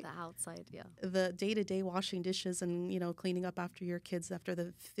 right? The outside, yeah. The day-to-day washing dishes and, cleaning up after your kids after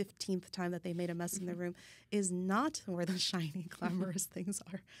the 15th time that they made a mess in the room is not where the shiny, glamorous things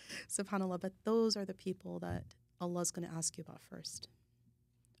are, subhanAllah. But those are the people that Allah's going to ask you about first,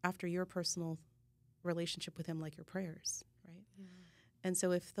 after your personal relationship with Him, like your prayers, right? Yeah. And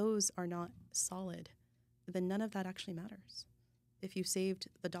so if those are not solid, then none of that actually matters. If you saved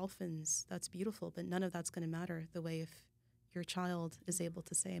the dolphins, that's beautiful, but none of that's going to matter the way if your child is able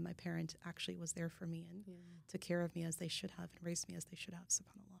to say, my parent actually was there for me and took care of me as they should have and raised me as they should have,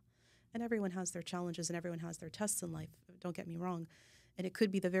 subhanAllah. And everyone has their challenges and everyone has their tests in life, don't get me wrong. And it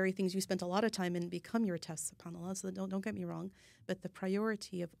could be the very things you spent a lot of time in become your tests, subhanAllah, so don't get me wrong. But the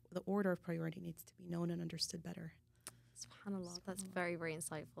priority of the order of priority needs to be known and understood better. SubhanAllah, that's very, very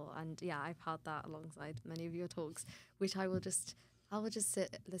insightful. And yeah, I've had that alongside many of your talks, which I will just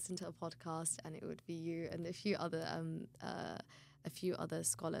listen to a podcast, and it would be you and a few other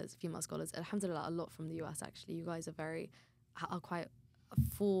scholars, female scholars. Alhamdulillah, a lot from the US actually. You guys are quite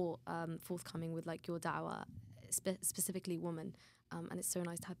forthcoming with like your da'wah, specifically women. And it's so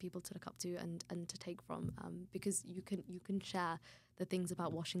nice to have people to look up to and to take from, because you can share the things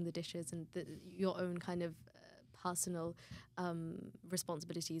about washing the dishes and your own kind of personal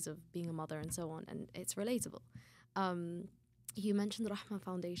responsibilities of being a mother and so on, and it's relatable. You mentioned the Rahma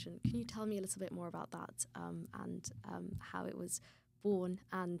Foundation. Can you tell me a little bit more about that and how it was born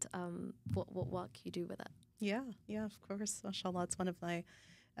and what work you do with it? Yeah, of course. MashaAllah, it's one of my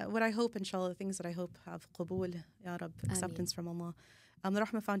what I hope, inshallah, the things that I hope have qabul, ya Rab, acceptance from Allah. The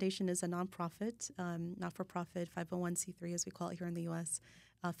Rahma Foundation is a non-profit, not-for-profit, 501c3, as we call it here in the U.S.,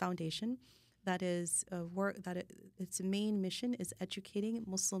 foundation that is its main mission is educating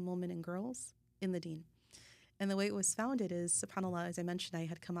Muslim women and girls in the deen. And the way it was founded is, subhanAllah, as I mentioned, I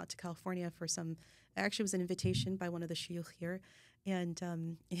had come out to California actually was an invitation by one of the shuyukh here. And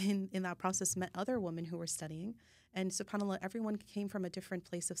in that process, met other women who were studying. And subhanAllah, everyone came from a different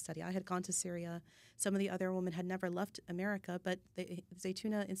place of study. I had gone to Syria. Some of the other women had never left America, but the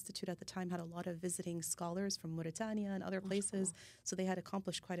Zaytuna Institute at the time had a lot of visiting scholars from Mauritania and other places. So they had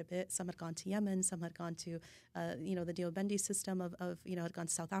accomplished quite a bit. Some had gone to Yemen. Some had gone to, the Deobendi system had gone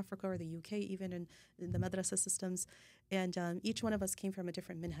to South Africa or the UK even, and the madrasa systems. And each one of us came from a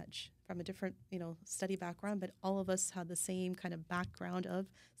different minhaj, from a different, study background, but all of us had the same kind of background of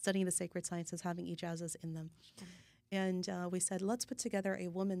studying the sacred sciences, having ijazahs in them. And we said, let's put together a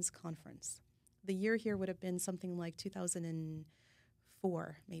women's conference. The year here would have been something like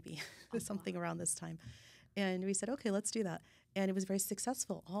 2004, maybe, something around this time. And we said, okay, let's do that. And it was very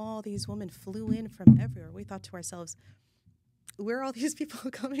successful. All these women flew in from everywhere. We thought to ourselves, where are all these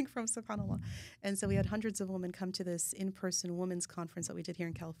people coming from, subhanAllah? And so we had hundreds of women come to this in-person women's conference that we did here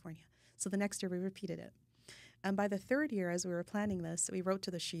in California. So the next year we repeated it. And by the third year, as we were planning this, we wrote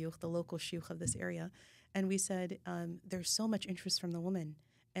to the shuyukh, the local shuyukh of this area, and we said, there's so much interest from the women.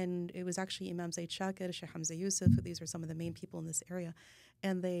 And it was actually Imam Zaid Shakir, Sheikh Hamza Yusuf, these are some of the main people in this area.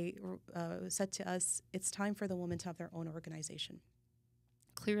 And they said to us, it's time for the women to have their own organization.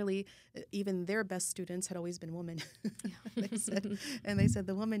 clearly, even their best students had always been women. They said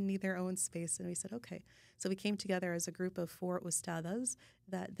the women need their own space. And we said, okay. So we came together as a group of 4 ustadas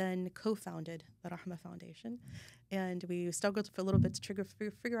that then co-founded the Rahma Foundation. And we struggled for a little bit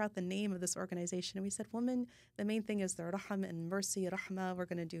to figure out the name of this organization. And we said, women, the main thing is the Rahm and mercy, Rahma. We're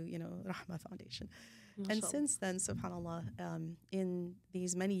going to do, Rahma Foundation. And since then, subhanAllah, in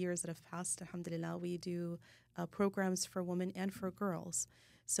these many years that have passed, alhamdulillah, we do programs for women and for girls.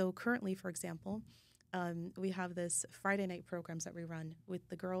 So currently, for example, we have this Friday night programs that we run with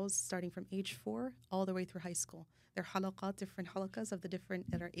the girls starting from age 4 all the way through high school. They're halaqat, different halaqas of the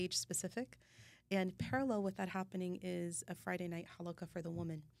different that are age specific. And parallel with that happening is a Friday night halaqah for the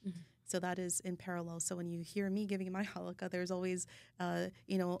woman. So that is in parallel. So when you hear me giving my halaqah, there's always,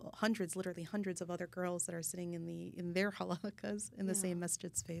 hundreds, literally hundreds of other girls that are sitting in their halaqahs in the same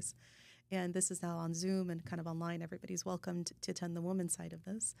masjid space. And this is now on Zoom and kind of online. Everybody's welcomed to attend the women's side of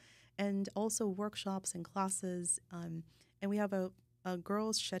this. And also workshops and classes. And we have a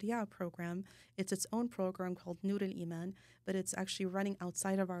girls' Sharia program. It's its own program called Nur al-Iman, but it's actually running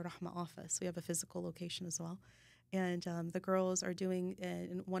outside of our Rahma office. We have a physical location as well. And the girls are doing,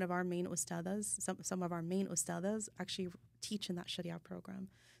 one of our main ustadas, some of our main ustadas actually teach in that Sharia program.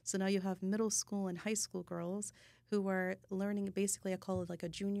 So now you have middle school and high school girls who are learning, basically I call it like a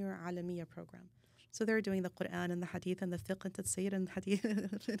junior alamiya program. So they're doing the Qur'an and the hadith and the fiqh and tafsir and hadith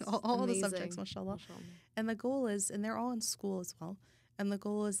and all the subjects, mashallah. And the goal is, and they're all in school as well, and the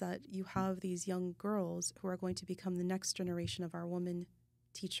goal is that you have these young girls who are going to become the next generation of our women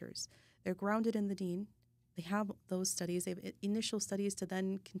teachers. They're grounded in the deen. They have those studies. They have initial studies to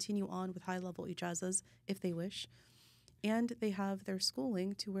then continue on with high-level ijazas if they wish. And they have their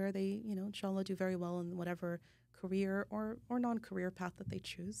schooling to where they, inshallah, do very well in whatever career or non-career path that they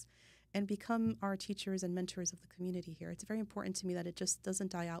choose and become our teachers and mentors of the community here. It's very important to me that it just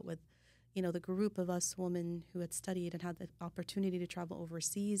doesn't die out with, the group of us women who had studied and had the opportunity to travel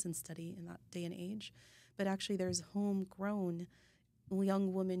overseas and study in that day and age. But actually there's homegrown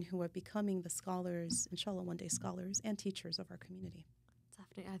young women who are becoming the scholars, inshallah, one day scholars and teachers of our community.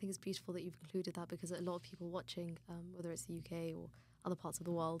 Definitely. I think it's beautiful that you've included that because a lot of people watching, whether it's the UK or other parts of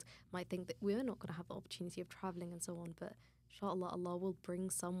the world, might think that we're not going to have the opportunity of traveling and so on. But inshallah, Allah will bring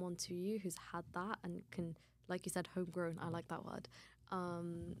someone to you who's had that and can, like you said, homegrown. I like that word.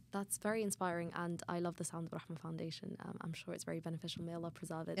 That's very inspiring, and I love the sound of Rahma Foundation. I'm sure it's very beneficial. May Allah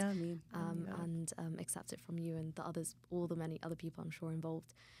preserve it and accept it from you and the others, all the many other people I'm sure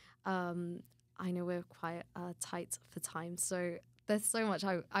involved. I know we're quite tight for time, so there's so much.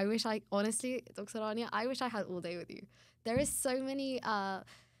 I wish honestly, Dr. Rania, I wish I had all day with you. There is so many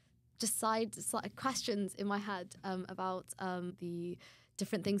just side questions in my head about the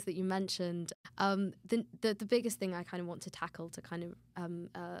different things that you mentioned. The biggest thing I kind of want to tackle to kind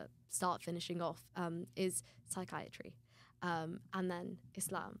of start finishing off is psychiatry, and then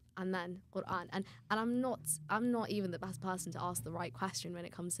Islam, and then Qur'an. And I'm not even the best person to ask the right question when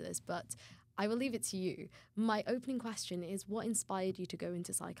it comes to this, but I will leave it to you. My opening question is, what inspired you to go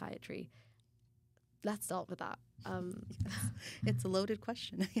into psychiatry? Let's start with that. Yes. It's a loaded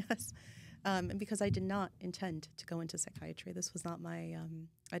question, yes. And because I did not intend to go into psychiatry. This was not my,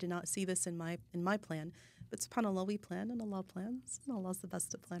 I did not see this in my plan. But subhanAllah, we plan and Allah plans, and Allah's the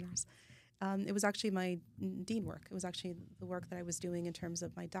best of planners. It was actually my deen work. It was actually the work that I was doing in terms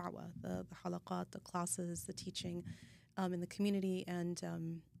of my da'wah, the halaqat, the classes, the teaching in the community. And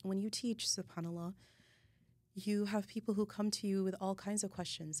when you teach, subhanAllah, you have people who come to you with all kinds of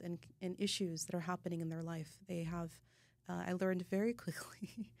questions and issues that are happening in their life. They have, I learned very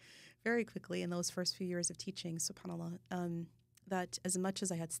quickly in those first few years of teaching, subhanAllah, that as much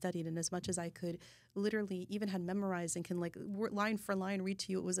as I had studied and as much as I could literally even had memorized and can line for line read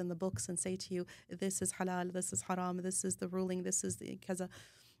to you what was in the books and say to you, this is halal, this is haram, this is the ruling, this is the kaza.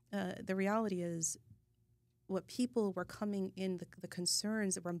 The reality is what people were coming in, the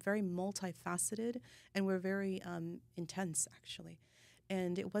concerns were very multifaceted and were very intense, actually.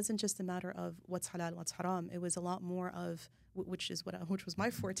 And it wasn't just a matter of what's halal, what's haram. It was a lot more of, which was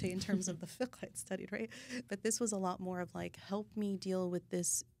my forte in terms of the fiqh I'd studied, right? But this was a lot more of help me deal with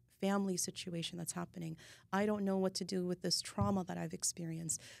this family situation that's happening. I don't know what to do with this trauma that I've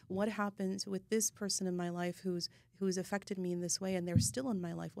experienced. What happens with this person in my life who's affected me in this way and they're still in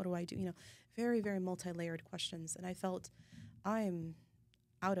my life? What do I do? Very, very multi-layered questions. And I felt I'm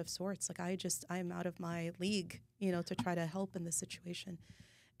out of sorts. I'm out of my league, to try to help in this situation.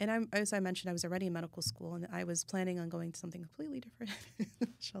 And as I mentioned, I was already in medical school and I was planning on going to something completely different,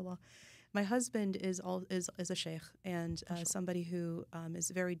 inshallah. My husband is a sheikh and somebody who is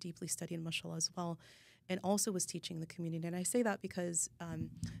very deeply studied, mashallah, as well. and also was teaching the community. And I say that because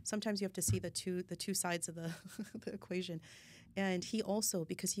sometimes you have to see the two sides of the, the equation. And he also,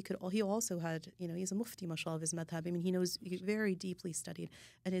 because he also had, he's a mufti, mashallah, of his madhab. I mean, he very deeply studied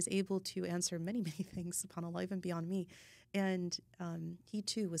and is able to answer many, many things, subhanAllah, even beyond me. And he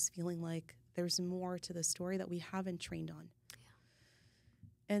too was feeling like there's more to the story that we haven't trained on.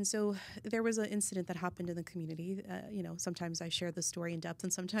 And so there was an incident that happened in the community. Sometimes I share the story in depth,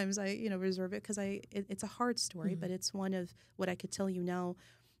 and sometimes I, reserve it because it's a hard story, but it's one of what I could tell you now.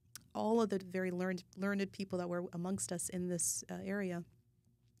 All of the very learned people that were amongst us in this area,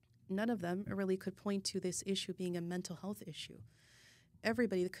 none of them really could point to this issue being a mental health issue.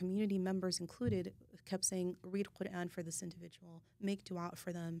 Everybody, the community members included, kept saying, read Qur'an for this individual, make dua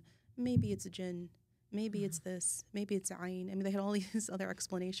for them. Maybe it's a jinn. Maybe it's this, maybe it's ayn. I mean, they had all these other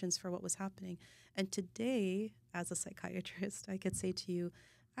explanations for what was happening. And today, as a psychiatrist, I could say to you,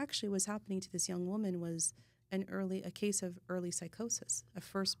 actually what's happening to this young woman was a case of early psychosis, a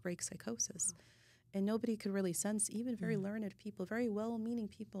first break psychosis. And nobody could really sense, even very learned people, very well-meaning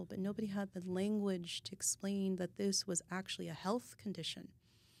people, but nobody had the language to explain that this was actually a health condition.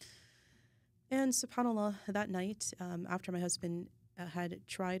 And subhanAllah, that night, after my husband had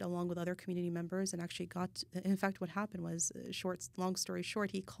tried along with other community members and actually in fact what happened was, long story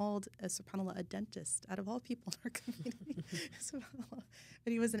short, he called, subhanAllah, a dentist out of all people in our community. SubhanAllah.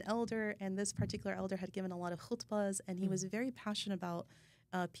 But he was an elder, and this particular elder had given a lot of khutbahs, and he was very passionate about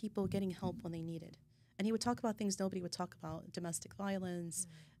people getting help when they needed. And he would talk about things nobody would talk about, domestic violence,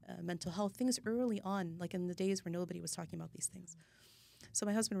 mental health, things early on, like in the days where nobody was talking about these things. So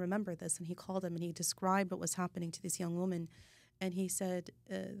my husband remembered this, and he called him and he described what was happening to this young woman. And he said,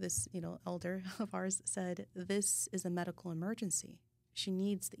 this elder of ours said, this is a medical emergency. She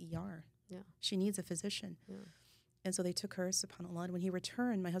needs the ER. Yeah. She needs a physician. Yeah. And so they took her, subhanAllah. And when he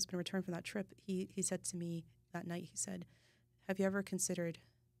returned, my husband returned from that trip, he said to me that night, he said, have you ever considered,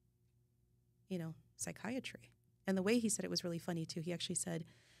 psychiatry? And the way he said it was really funny too. He actually said,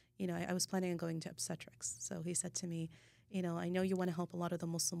 I was planning on going to obstetrics. So he said to me, I know you want to help a lot of the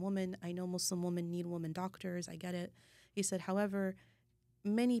Muslim women. I know Muslim women need women doctors. I get it. He said, however,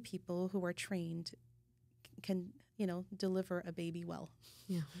 many people who are trained can, deliver a baby well.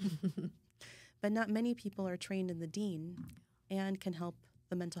 Yeah. But not many people are trained in the deen and can help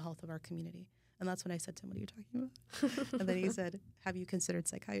the mental health of our community. And that's when I said to him, what are you talking about? And then he said, have you considered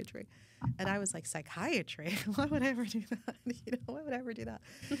psychiatry? And I was like, psychiatry? Why would I ever do that? Why would I ever do that?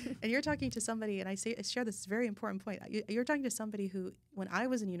 And you're talking to somebody, and I share this very important point. You're talking to somebody who, when I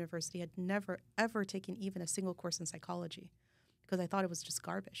was in university, had never, ever taken even a single course in psychology because I thought it was just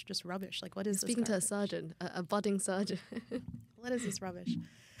garbage, just rubbish. Like, what is this Speaking garbage? to a surgeon, a budding surgeon. What is this rubbish?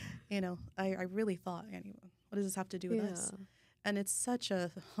 I really thought, what does this have to do with us? And it's such a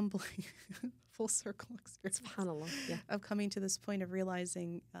humbling, full circle experience of coming to this point of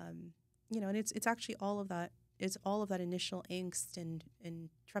realizing, and it's actually all of that. It's all of that initial angst and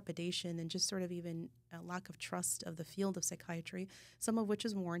trepidation and just sort of even a lack of trust of the field of psychiatry, some of which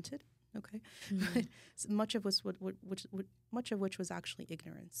is warranted. Okay, but much of which was actually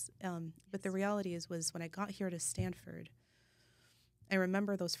ignorance. But the reality was when I got here to Stanford, I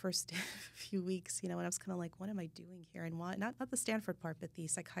remember those first few weeks, when I was kind of like, what am I doing here? And why? Not the Stanford part, but the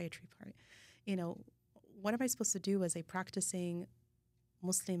psychiatry part. What am I supposed to do as a practicing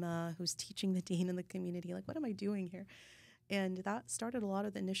Muslima who's teaching the deen in the community? Like, what am I doing here? And that started a lot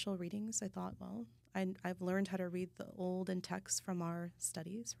of the initial readings. I thought, well, I've learned how to read the olden texts from our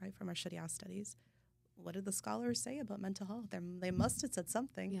studies, right, from our Sharia studies. What did the scholars say about mental health? They must have said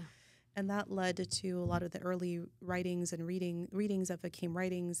something. Yeah. And that led to a lot of the early writings and readings that became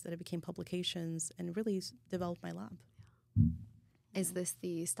writings, that became publications, and really developed my lab. Is this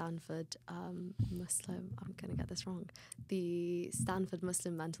the Stanford Muslim, I'm going to get this wrong, the Stanford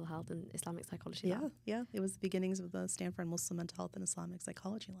Muslim Mental Health and Islamic Psychology Lab? Yeah. It was the beginnings of the Stanford Muslim Mental Health and Islamic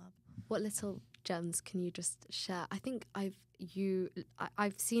Psychology Lab. What little gems can you just share? I think I've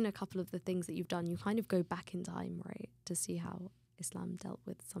seen a couple of the things that you've done. You kind of go back in time, right, to see how Islam dealt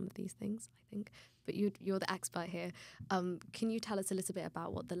with some of these things, I think. But you're the expert here. Can you tell us a little bit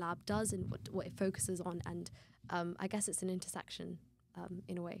about what the lab does and what it focuses on? And I guess it's an intersection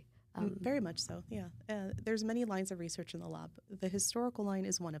in a way. Very much so, yeah. There's many lines of research in the lab. The historical line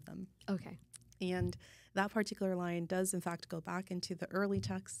is one of them. Okay. And that particular line does, in fact, go back into the early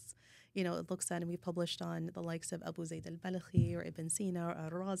texts. It looks at, and we published on the likes of Abu Zayd al-Balkhi or Ibn Sina or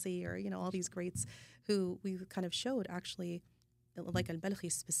al-Razi or, all these greats who we kind of showed actually, like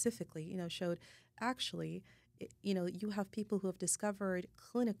al-Balkhi specifically, showed actually, you have people who have discovered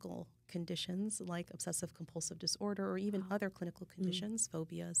clinical conditions like obsessive compulsive disorder or even other clinical conditions,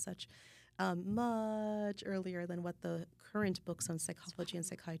 phobia, such, much earlier than what the current books on psychology and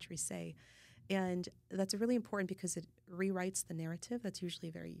psychiatry say. And that's really important because it rewrites the narrative that's usually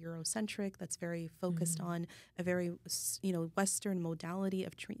very Eurocentric, that's very focused on a very, Western modality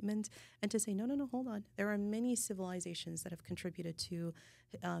of treatment. And to say, no, hold on. There are many civilizations that have contributed to,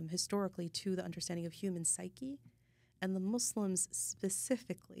 historically, to the understanding of human psyche. And the Muslims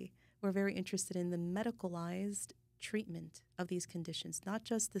specifically were very interested in the medicalized treatment of these conditions, not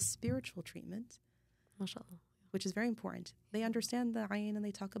just the spiritual treatment. MashaAllah. Which is very important. They understand the ayn and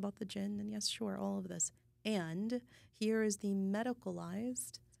they talk about the jinn, and yes, sure, all of this. And here is the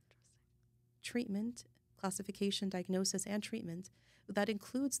medicalized treatment, classification, diagnosis, and treatment that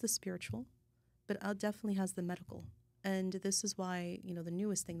includes the spiritual, but definitely has the medical. And this is why, the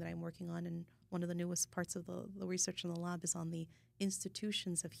newest thing that I'm working on, and one of the newest parts of the research in the lab is on the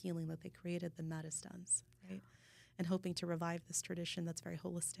institutions of healing that they created, the Madistans, right? And hoping to revive this tradition that's very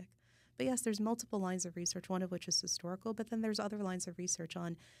holistic. But yes, there's multiple lines of research, one of which is historical, but then there's other lines of research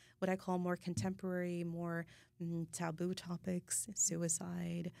on what I call more contemporary, more taboo topics,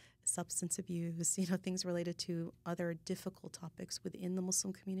 suicide, substance abuse, things related to other difficult topics within the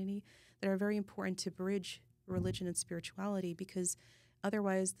Muslim community that are very important to bridge religion and spirituality, because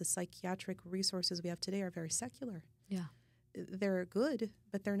otherwise the psychiatric resources we have today are very secular. Yeah. They're good,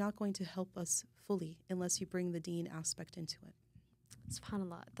 but they're not going to help us fully unless you bring the deen aspect into it.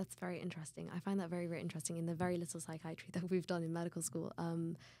 SubhanAllah, that's very interesting. I find that very, very interesting in the very little psychiatry that we've done in medical school.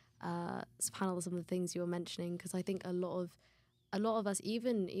 SubhanAllah, some of the things you're mentioning, because I think a lot of us,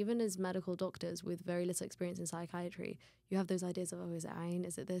 even as medical doctors with very little experience in psychiatry, you have those ideas of, oh, is it ayn,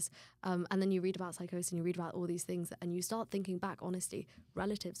 is it this? And then you read about psychosis and you read about all these things and you start thinking back, honestly,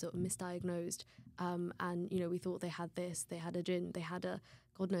 relatives that were misdiagnosed, and, we thought they had this, they had a jinn, they had a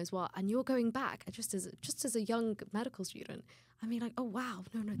God knows what, and you're going back just as a young medical student, I mean, like, oh, wow,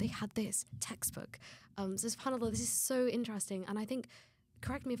 no, they had this textbook. So SubhanAllah, this is so interesting. And I think,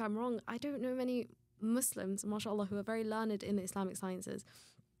 correct me if I'm wrong, I don't know many Muslims, mashallah, who are very learned in the Islamic sciences,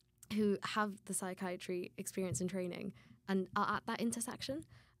 who have the psychiatry experience and training and are at that intersection.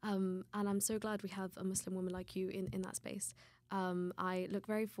 And I'm so glad we have a Muslim woman like you in that space. I look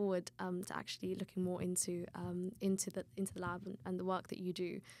very forward to actually looking more into the lab and the work that you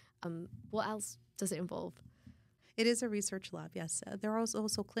do. What else does it involve? It is a research lab, yes. There is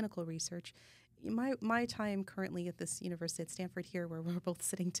also clinical research. My time currently at this university at Stanford here, where we're both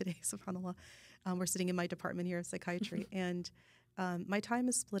sitting today, subhanAllah, we're sitting in my department here of psychiatry, and my time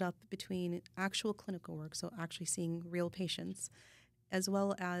is split up between actual clinical work, so actually seeing real patients, as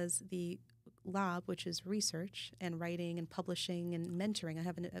well as the lab, which is research and writing and publishing and mentoring. I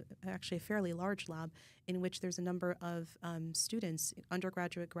have actually a fairly large lab in which there's a number of students,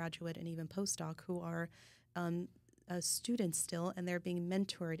 undergraduate, graduate, and even postdoc, who are students still, and they're being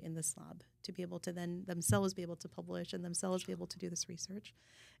mentored in this lab to be able to then themselves be able to publish and themselves be able to do this research.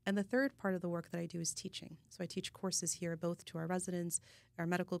 And the third part of the work that I do is teaching. So I teach courses here both to our residents, our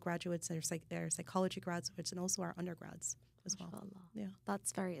medical graduates, our psychology graduates, and also our undergrads as well. Yeah,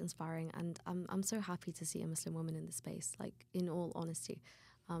 that's very inspiring, and I'm so happy to see a Muslim woman in this space. Like, in all honesty,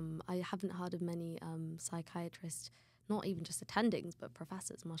 I haven't heard of many psychiatrists, not even just attendings, but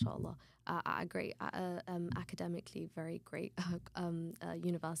professors, mashallah, at a great, academically very great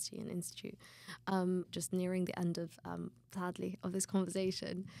university and institute. Just nearing the end of, sadly, of this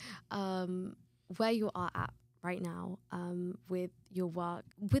conversation, where you are at right now with your work,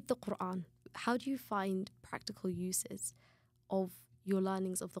 with the Qur'an, how do you find practical uses of your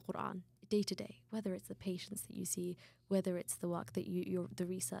learnings of the Qur'an day to day, whether it's the patients that you see, whether it's the work that the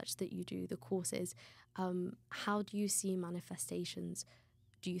research that you do, the courses? How do you see manifestations,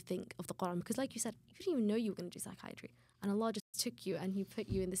 do you think, of the Qur'an? Because like you said, you didn't even know you were going to do psychiatry, and Allah just took you and He put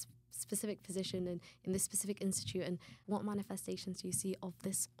you in this specific position and in this specific institute. And what manifestations do you see of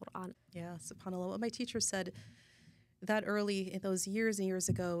this Qur'an? Yeah, subhanAllah. What my teacher said that early, in those years and years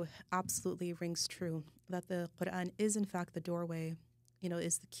ago, absolutely rings true, that the Qur'an is in fact the doorway,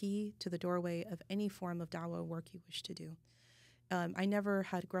 is the key to the doorway of any form of da'wah work you wish to do. I never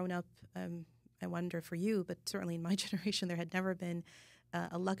had grown up, I wonder for you, but certainly in my generation, there had never been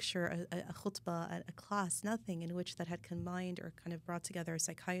a lecture, a khutbah, a class, nothing in which that had combined or kind of brought together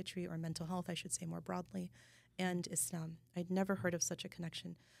psychiatry or mental health, I should say more broadly, and Islam. I'd never heard of such a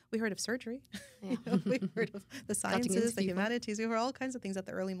connection. We heard of surgery, yeah. We heard of the sciences, the humanities, we heard all kinds of things that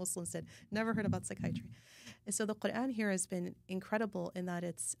the early Muslims did. Never heard about psychiatry. And so the Qur'an here has been incredible in that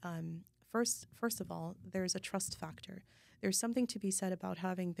it's, first of all, there's a trust factor. There's something to be said about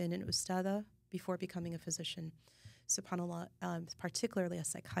having been an ustada before becoming a physician, subhanAllah, particularly a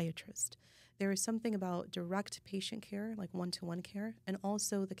psychiatrist. there is something about direct patient care, like one-to-one care, and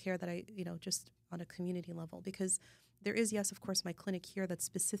also the care that I, just on a community level. Because there is, yes, of course, my clinic here that's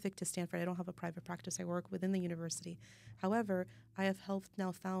specific to Stanford. I don't have a private practice. I work within the university. However, I have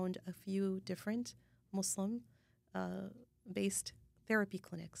found a few different Muslim based therapy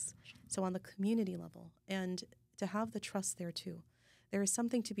clinics. So on the community level, and to have the trust there too. There is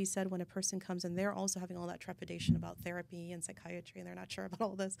something to be said when a person comes and they're also having all that trepidation about therapy and psychiatry, and they're not sure about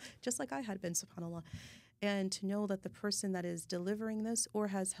all this, just like I had been, subhanAllah. And to know that the person that is delivering this or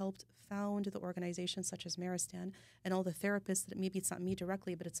has helped found the organizations such as Maristan, and all the therapists that maybe it's not me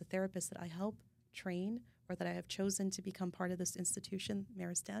directly, but it's a therapist that I help train or that I have chosen to become part of this institution,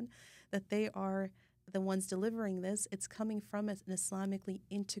 Maristan, that they are the ones delivering this. It's coming from an Islamically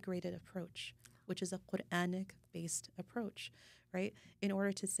integrated approach, which is a Quranic-based approach, right? In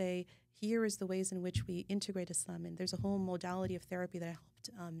order to say, here is the ways in which we integrate Islam. And there's a whole modality of therapy that I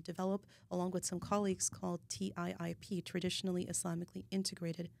helped develop along with some colleagues called TIIP, Traditionally Islamically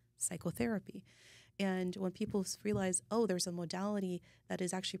Integrated Psychotherapy. And when people realize, oh, there's a modality that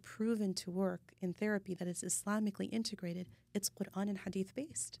is actually proven to work in therapy that is Islamically integrated, it's Qur'an and Hadith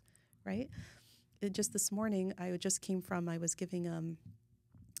based, right? Just this morning, I was giving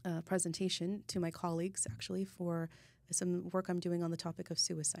a presentation to my colleagues actually for some work I'm doing on the topic of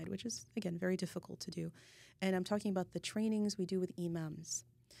suicide, which is, again, very difficult to do. And I'm talking about the trainings we do with imams,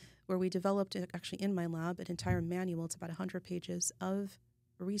 where we developed, actually in my lab, an entire manual. It's about 100 pages of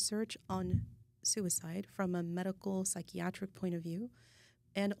research on suicide from a medical psychiatric point of view,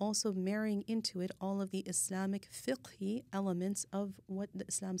 and also marrying into it all of the Islamic fiqhi elements of what the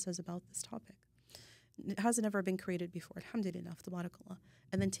Islam says about this topic. It hasn't ever been created before, alhamdulillah, tabarakallah.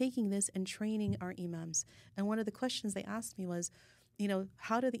 And then taking this and training our imams. And one of the questions they asked me was,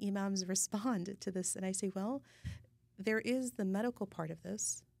 how do the imams respond to this? And I say, well, there is the medical part of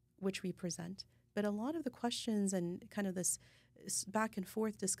this, which we present, but a lot of the questions and kind of this back and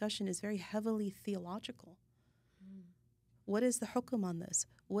forth discussion is very heavily theological. What is the hukum on this?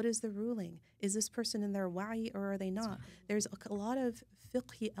 What is the ruling? Is this person in their wa'i or are they not? There's a lot of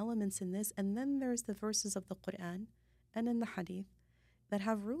fiqhi elements in this, and then there's the verses of the Qur'an and in the hadith that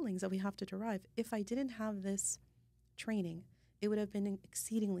have rulings that we have to derive. If I didn't have this training, it would have been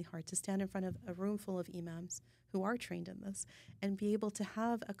exceedingly hard to stand in front of a room full of imams who are trained in this and be able to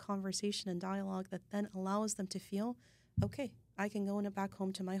have a conversation and dialogue that then allows them to feel, okay, I can go back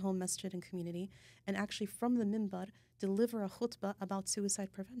home to my home masjid and community and actually from the minbar deliver a khutbah about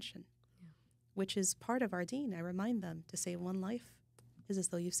suicide prevention, which is part of our deen. I remind them to say one life is as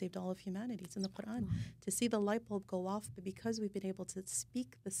though you've saved all of humanity. It's in the Qur'an. To see the light bulb go off, but because we've been able to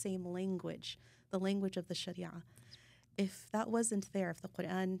speak the same language, the language of the Sharia, if that wasn't there, if the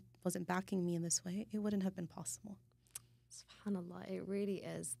Qur'an wasn't backing me in this way, it wouldn't have been possible. SubhanAllah, it really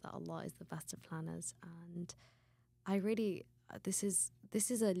is that Allah is the best of planners. And I really, this is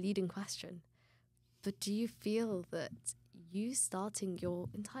a leading question, but do you feel that you starting your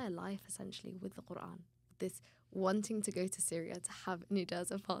entire life essentially with the Qur'an, this wanting to go to Syria to have an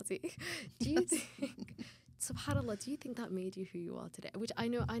Ijaza party, do you think, subhanAllah, do you think that made you who you are today? Which I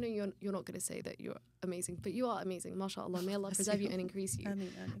know you're not going to say that you're amazing, but you are amazing, mashallah. May Allah preserve you and increase you.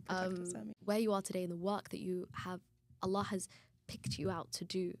 Where you are today and the work that you have, Allah has picked you out to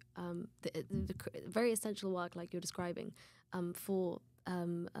do, the very essential work like you're describing, for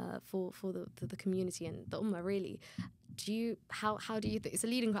the community and the ummah, really. How do you think, it's a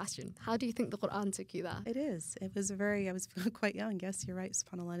leading question, how do you think the Qur'an took you there? It is. I was quite young. Yes, you're right,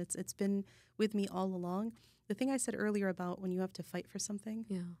 subhanAllah. It's been with me all along. The thing I said earlier about when you have to fight for something,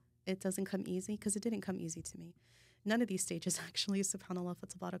 it doesn't come easy, because it didn't come easy to me. None of these stages actually, subhanAllah, fa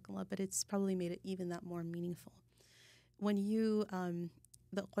tabarakallah, but it's probably made it even that more meaningful. When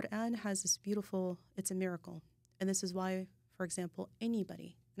the Qur'an has this beautiful, it's a miracle. And this is why, for example,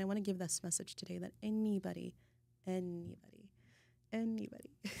 anybody, and I want to give this message today, that anybody can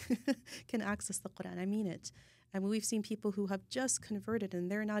access the Qur'an. I mean it. I mean, we've seen people who have just converted and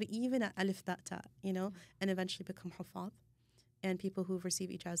they're not even at alif ba ta, and eventually become hufad. And people who've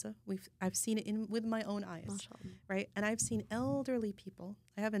received ijaza, I've seen it with my own eyes, right? And I've seen elderly people.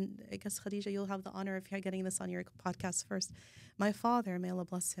 I guess Khadija, you'll have the honor of getting this on your podcast first. My father, may Allah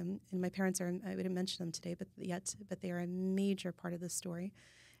bless him, and my parents I didn't mention them today, but they are a major part of this story.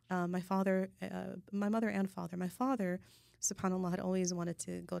 My father, my mother and father. My father, subhanAllah, had always wanted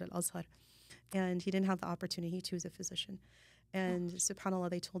to go to Al-Azhar, and he didn't have the opportunity. He was a physician. And subhanAllah,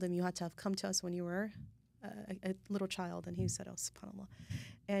 they told him, you had to have come to us when you were a little child. And he said, oh, subhanAllah.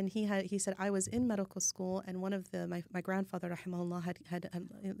 And he said, I was in medical school, and one of my grandfather, rahimahullah, had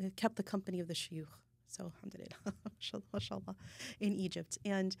kept the company of the shuyukh. So alhamdulillah, mashallah, in Egypt.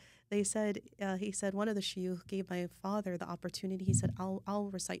 And they said, he said, one of the shuyukh gave my father the opportunity. He said, I'll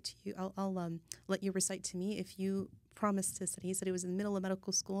recite to you. I'll let you recite to me if you promise to study. He said it was in the middle of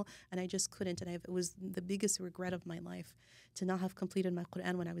medical school and I just couldn't. And it was the biggest regret of my life to not have completed my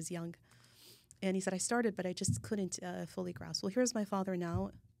Qur'an when I was young. And he said, I started, but I just couldn't fully grasp. Well, here's my father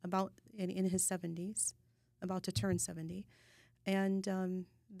now, about in his 70s, about to turn 70. And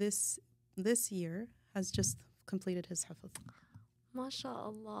this year has just completed his hafidh.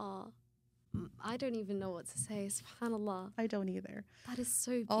 MashaAllah. I don't even know what to say. SubhanAllah. I don't either. That is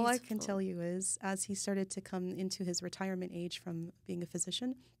so beautiful. All I can tell you is, as he started to come into his retirement age from being a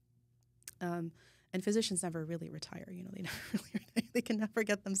physician, and physicians never really retire, you know, they never really retire. They can never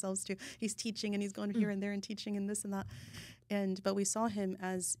get themselves to. He's teaching and he's going here and there and teaching and this and that. But we saw him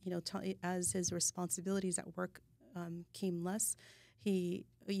as, you know, as his responsibilities at work came less.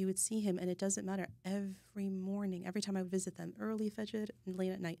 You would see him, and it doesn't matter. Every morning, every time I would visit them, early fajr and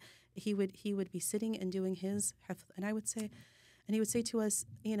late at night, he would be sitting and doing his hifth. And I would say, and he would say to us,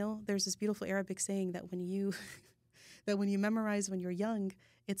 you know, there's this beautiful Arabic saying that when you memorize when you're young,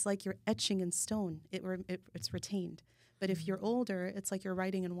 it's like you're etching in stone. It's retained. But if you're older, it's like you're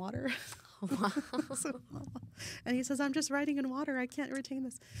writing in water. Oh, wow. And he says, I'm just writing in water. I can't retain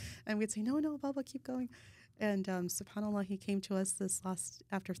this. And we'd say, no, Baba, keep going. And subhanAllah, he came to us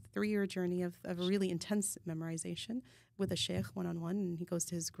after 3-year journey of really intense memorization with a sheikh one-on-one, and he goes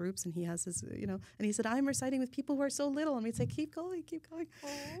to his groups and he has his, you know, and he said, I'm reciting with people who are so little. And we'd say, keep going,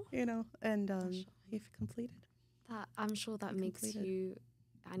 you know, and he completed. That, I'm sure that makes you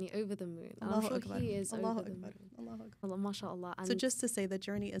over the moon. I'm sure he is over the moon. Allah, mashallah. So just to say, the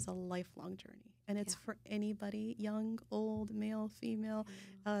journey is a lifelong journey, and it's for anybody, young, old, male, female.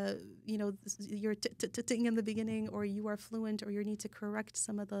 You know, you're ting in the beginning, or you are fluent, or you need to correct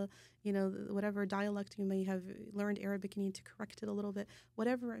some of the, you know, whatever dialect you may have learned Arabic, you need to correct it a little bit,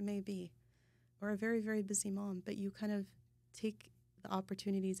 whatever it may be, or a very, very busy mom. But you kind of take the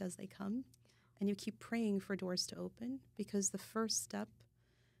opportunities as they come, and you keep praying for doors to open, because the first step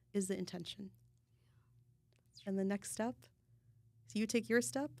is the intention. And the next step, so you take your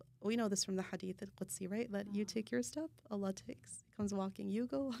step. We know this from the hadith al-Qudsi, right? That you take your step, Allah takes. He comes walking, you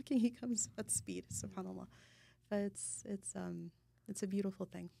go walking, he comes at speed, subhanAllah. But it's a beautiful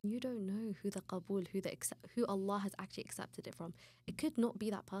thing. You don't know who the qabul, who Allah has actually accepted it from. It could not be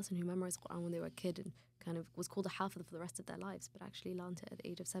that person who memorized Qur'an when they were a kid and kind of was called a hafiz for the rest of their lives, but actually learned it at the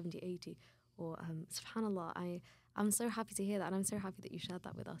age of 70, 80. Or subhanAllah, I'm so happy to hear that, and I'm so happy that you shared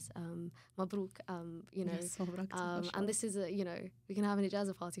that with us. Mabruk, you know, yes, and this is you know, we can have an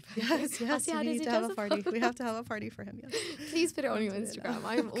ijaza party for him. Yes, we need to have a party. We have to have a party for him. Yes. Please put it on your Instagram.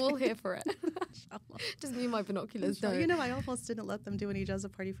 I'm all here for it. Just need my binoculars. Though. You know, I almost didn't let them do an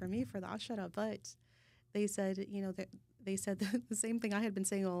ijaza party for me for the Ashara, but they said, you know, they said the same thing I had been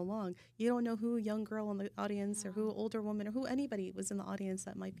saying all along. You don't know who young girl in the audience, or who older woman, or who anybody was in the audience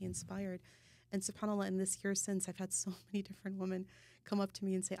that might be inspired. And subhanAllah, in this year since, I've had so many different women come up to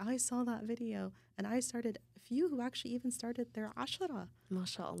me and say, I saw that video. And I started, a few who actually even started their ashara.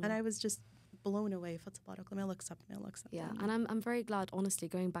 MashaAllah. And I was just blown away. May Allah accept. Yeah, and I'm very glad, honestly,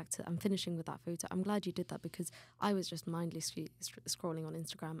 going back to, I'm finishing with that photo. I'm glad you did that, because I was just mindlessly scrolling on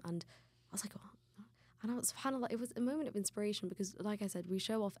Instagram, and I was like, oh. And subhanAllah, it was a moment of inspiration, because, like I said, we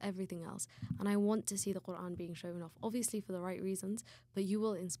show off everything else. And I want to see the Qur'an being shown off, obviously for the right reasons, but you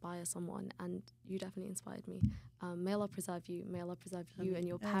will inspire someone, and you definitely inspired me. May Allah preserve you. May Allah preserve you and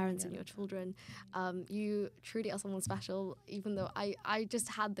your parents and your children. You truly are someone special, even though I just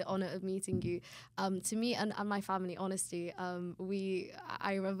had the honor of meeting you. To me and my family, honestly,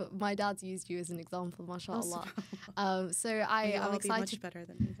 I remember my dad's used you as an example, mashallah. So I'm excited. Much better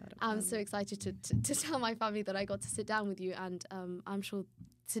than me. I'm so excited to tell my family that I got to sit down with you, and I'm sure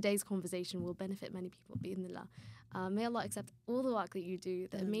today's conversation will benefit many people, bi'idhnillah. May Allah accept all the work that you do,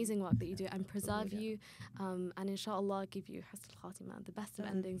 the amazing work that you do, and preserve you, and inshallah give you husn al-khatimah, the best of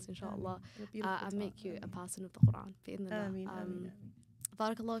endings, inshallah, and make you a person of the Qur'an, bi'idhnillah.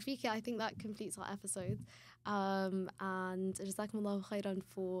 Barakallahu feeki. I think that completes our episode. And jazakumullahu khairan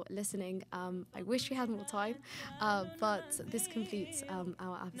for listening. I wish we had more time, but this completes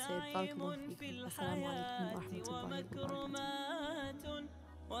our episode. Barakallahu feekum. Assalamu alaikum wa rahmatullahi wa barakatuh.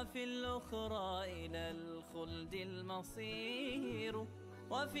 وفي الأخرى إلى الخلد المصير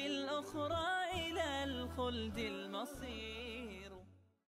وفي الأخرى إلى الخلد المصير